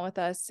hanging out with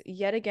us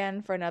yet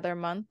again for another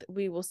month.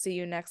 We will see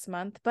you next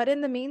month. But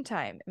in the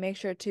meantime, make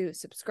sure to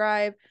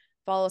subscribe.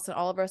 Follow us on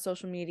all of our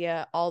social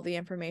media. All the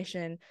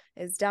information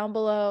is down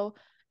below.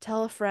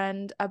 Tell a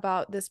friend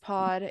about this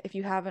pod if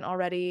you haven't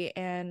already,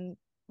 and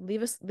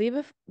leave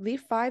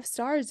 5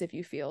 stars if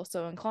you feel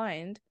so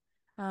inclined.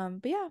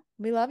 But yeah,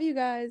 we love you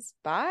guys.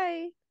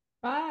 Bye.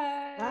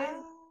 Bye.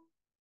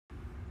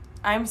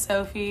 I'm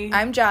Sophie.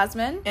 I'm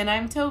Jasmine. And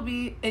I'm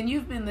Toby. And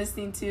you've been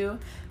listening to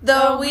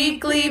The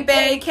Weekly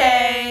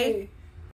Bakey.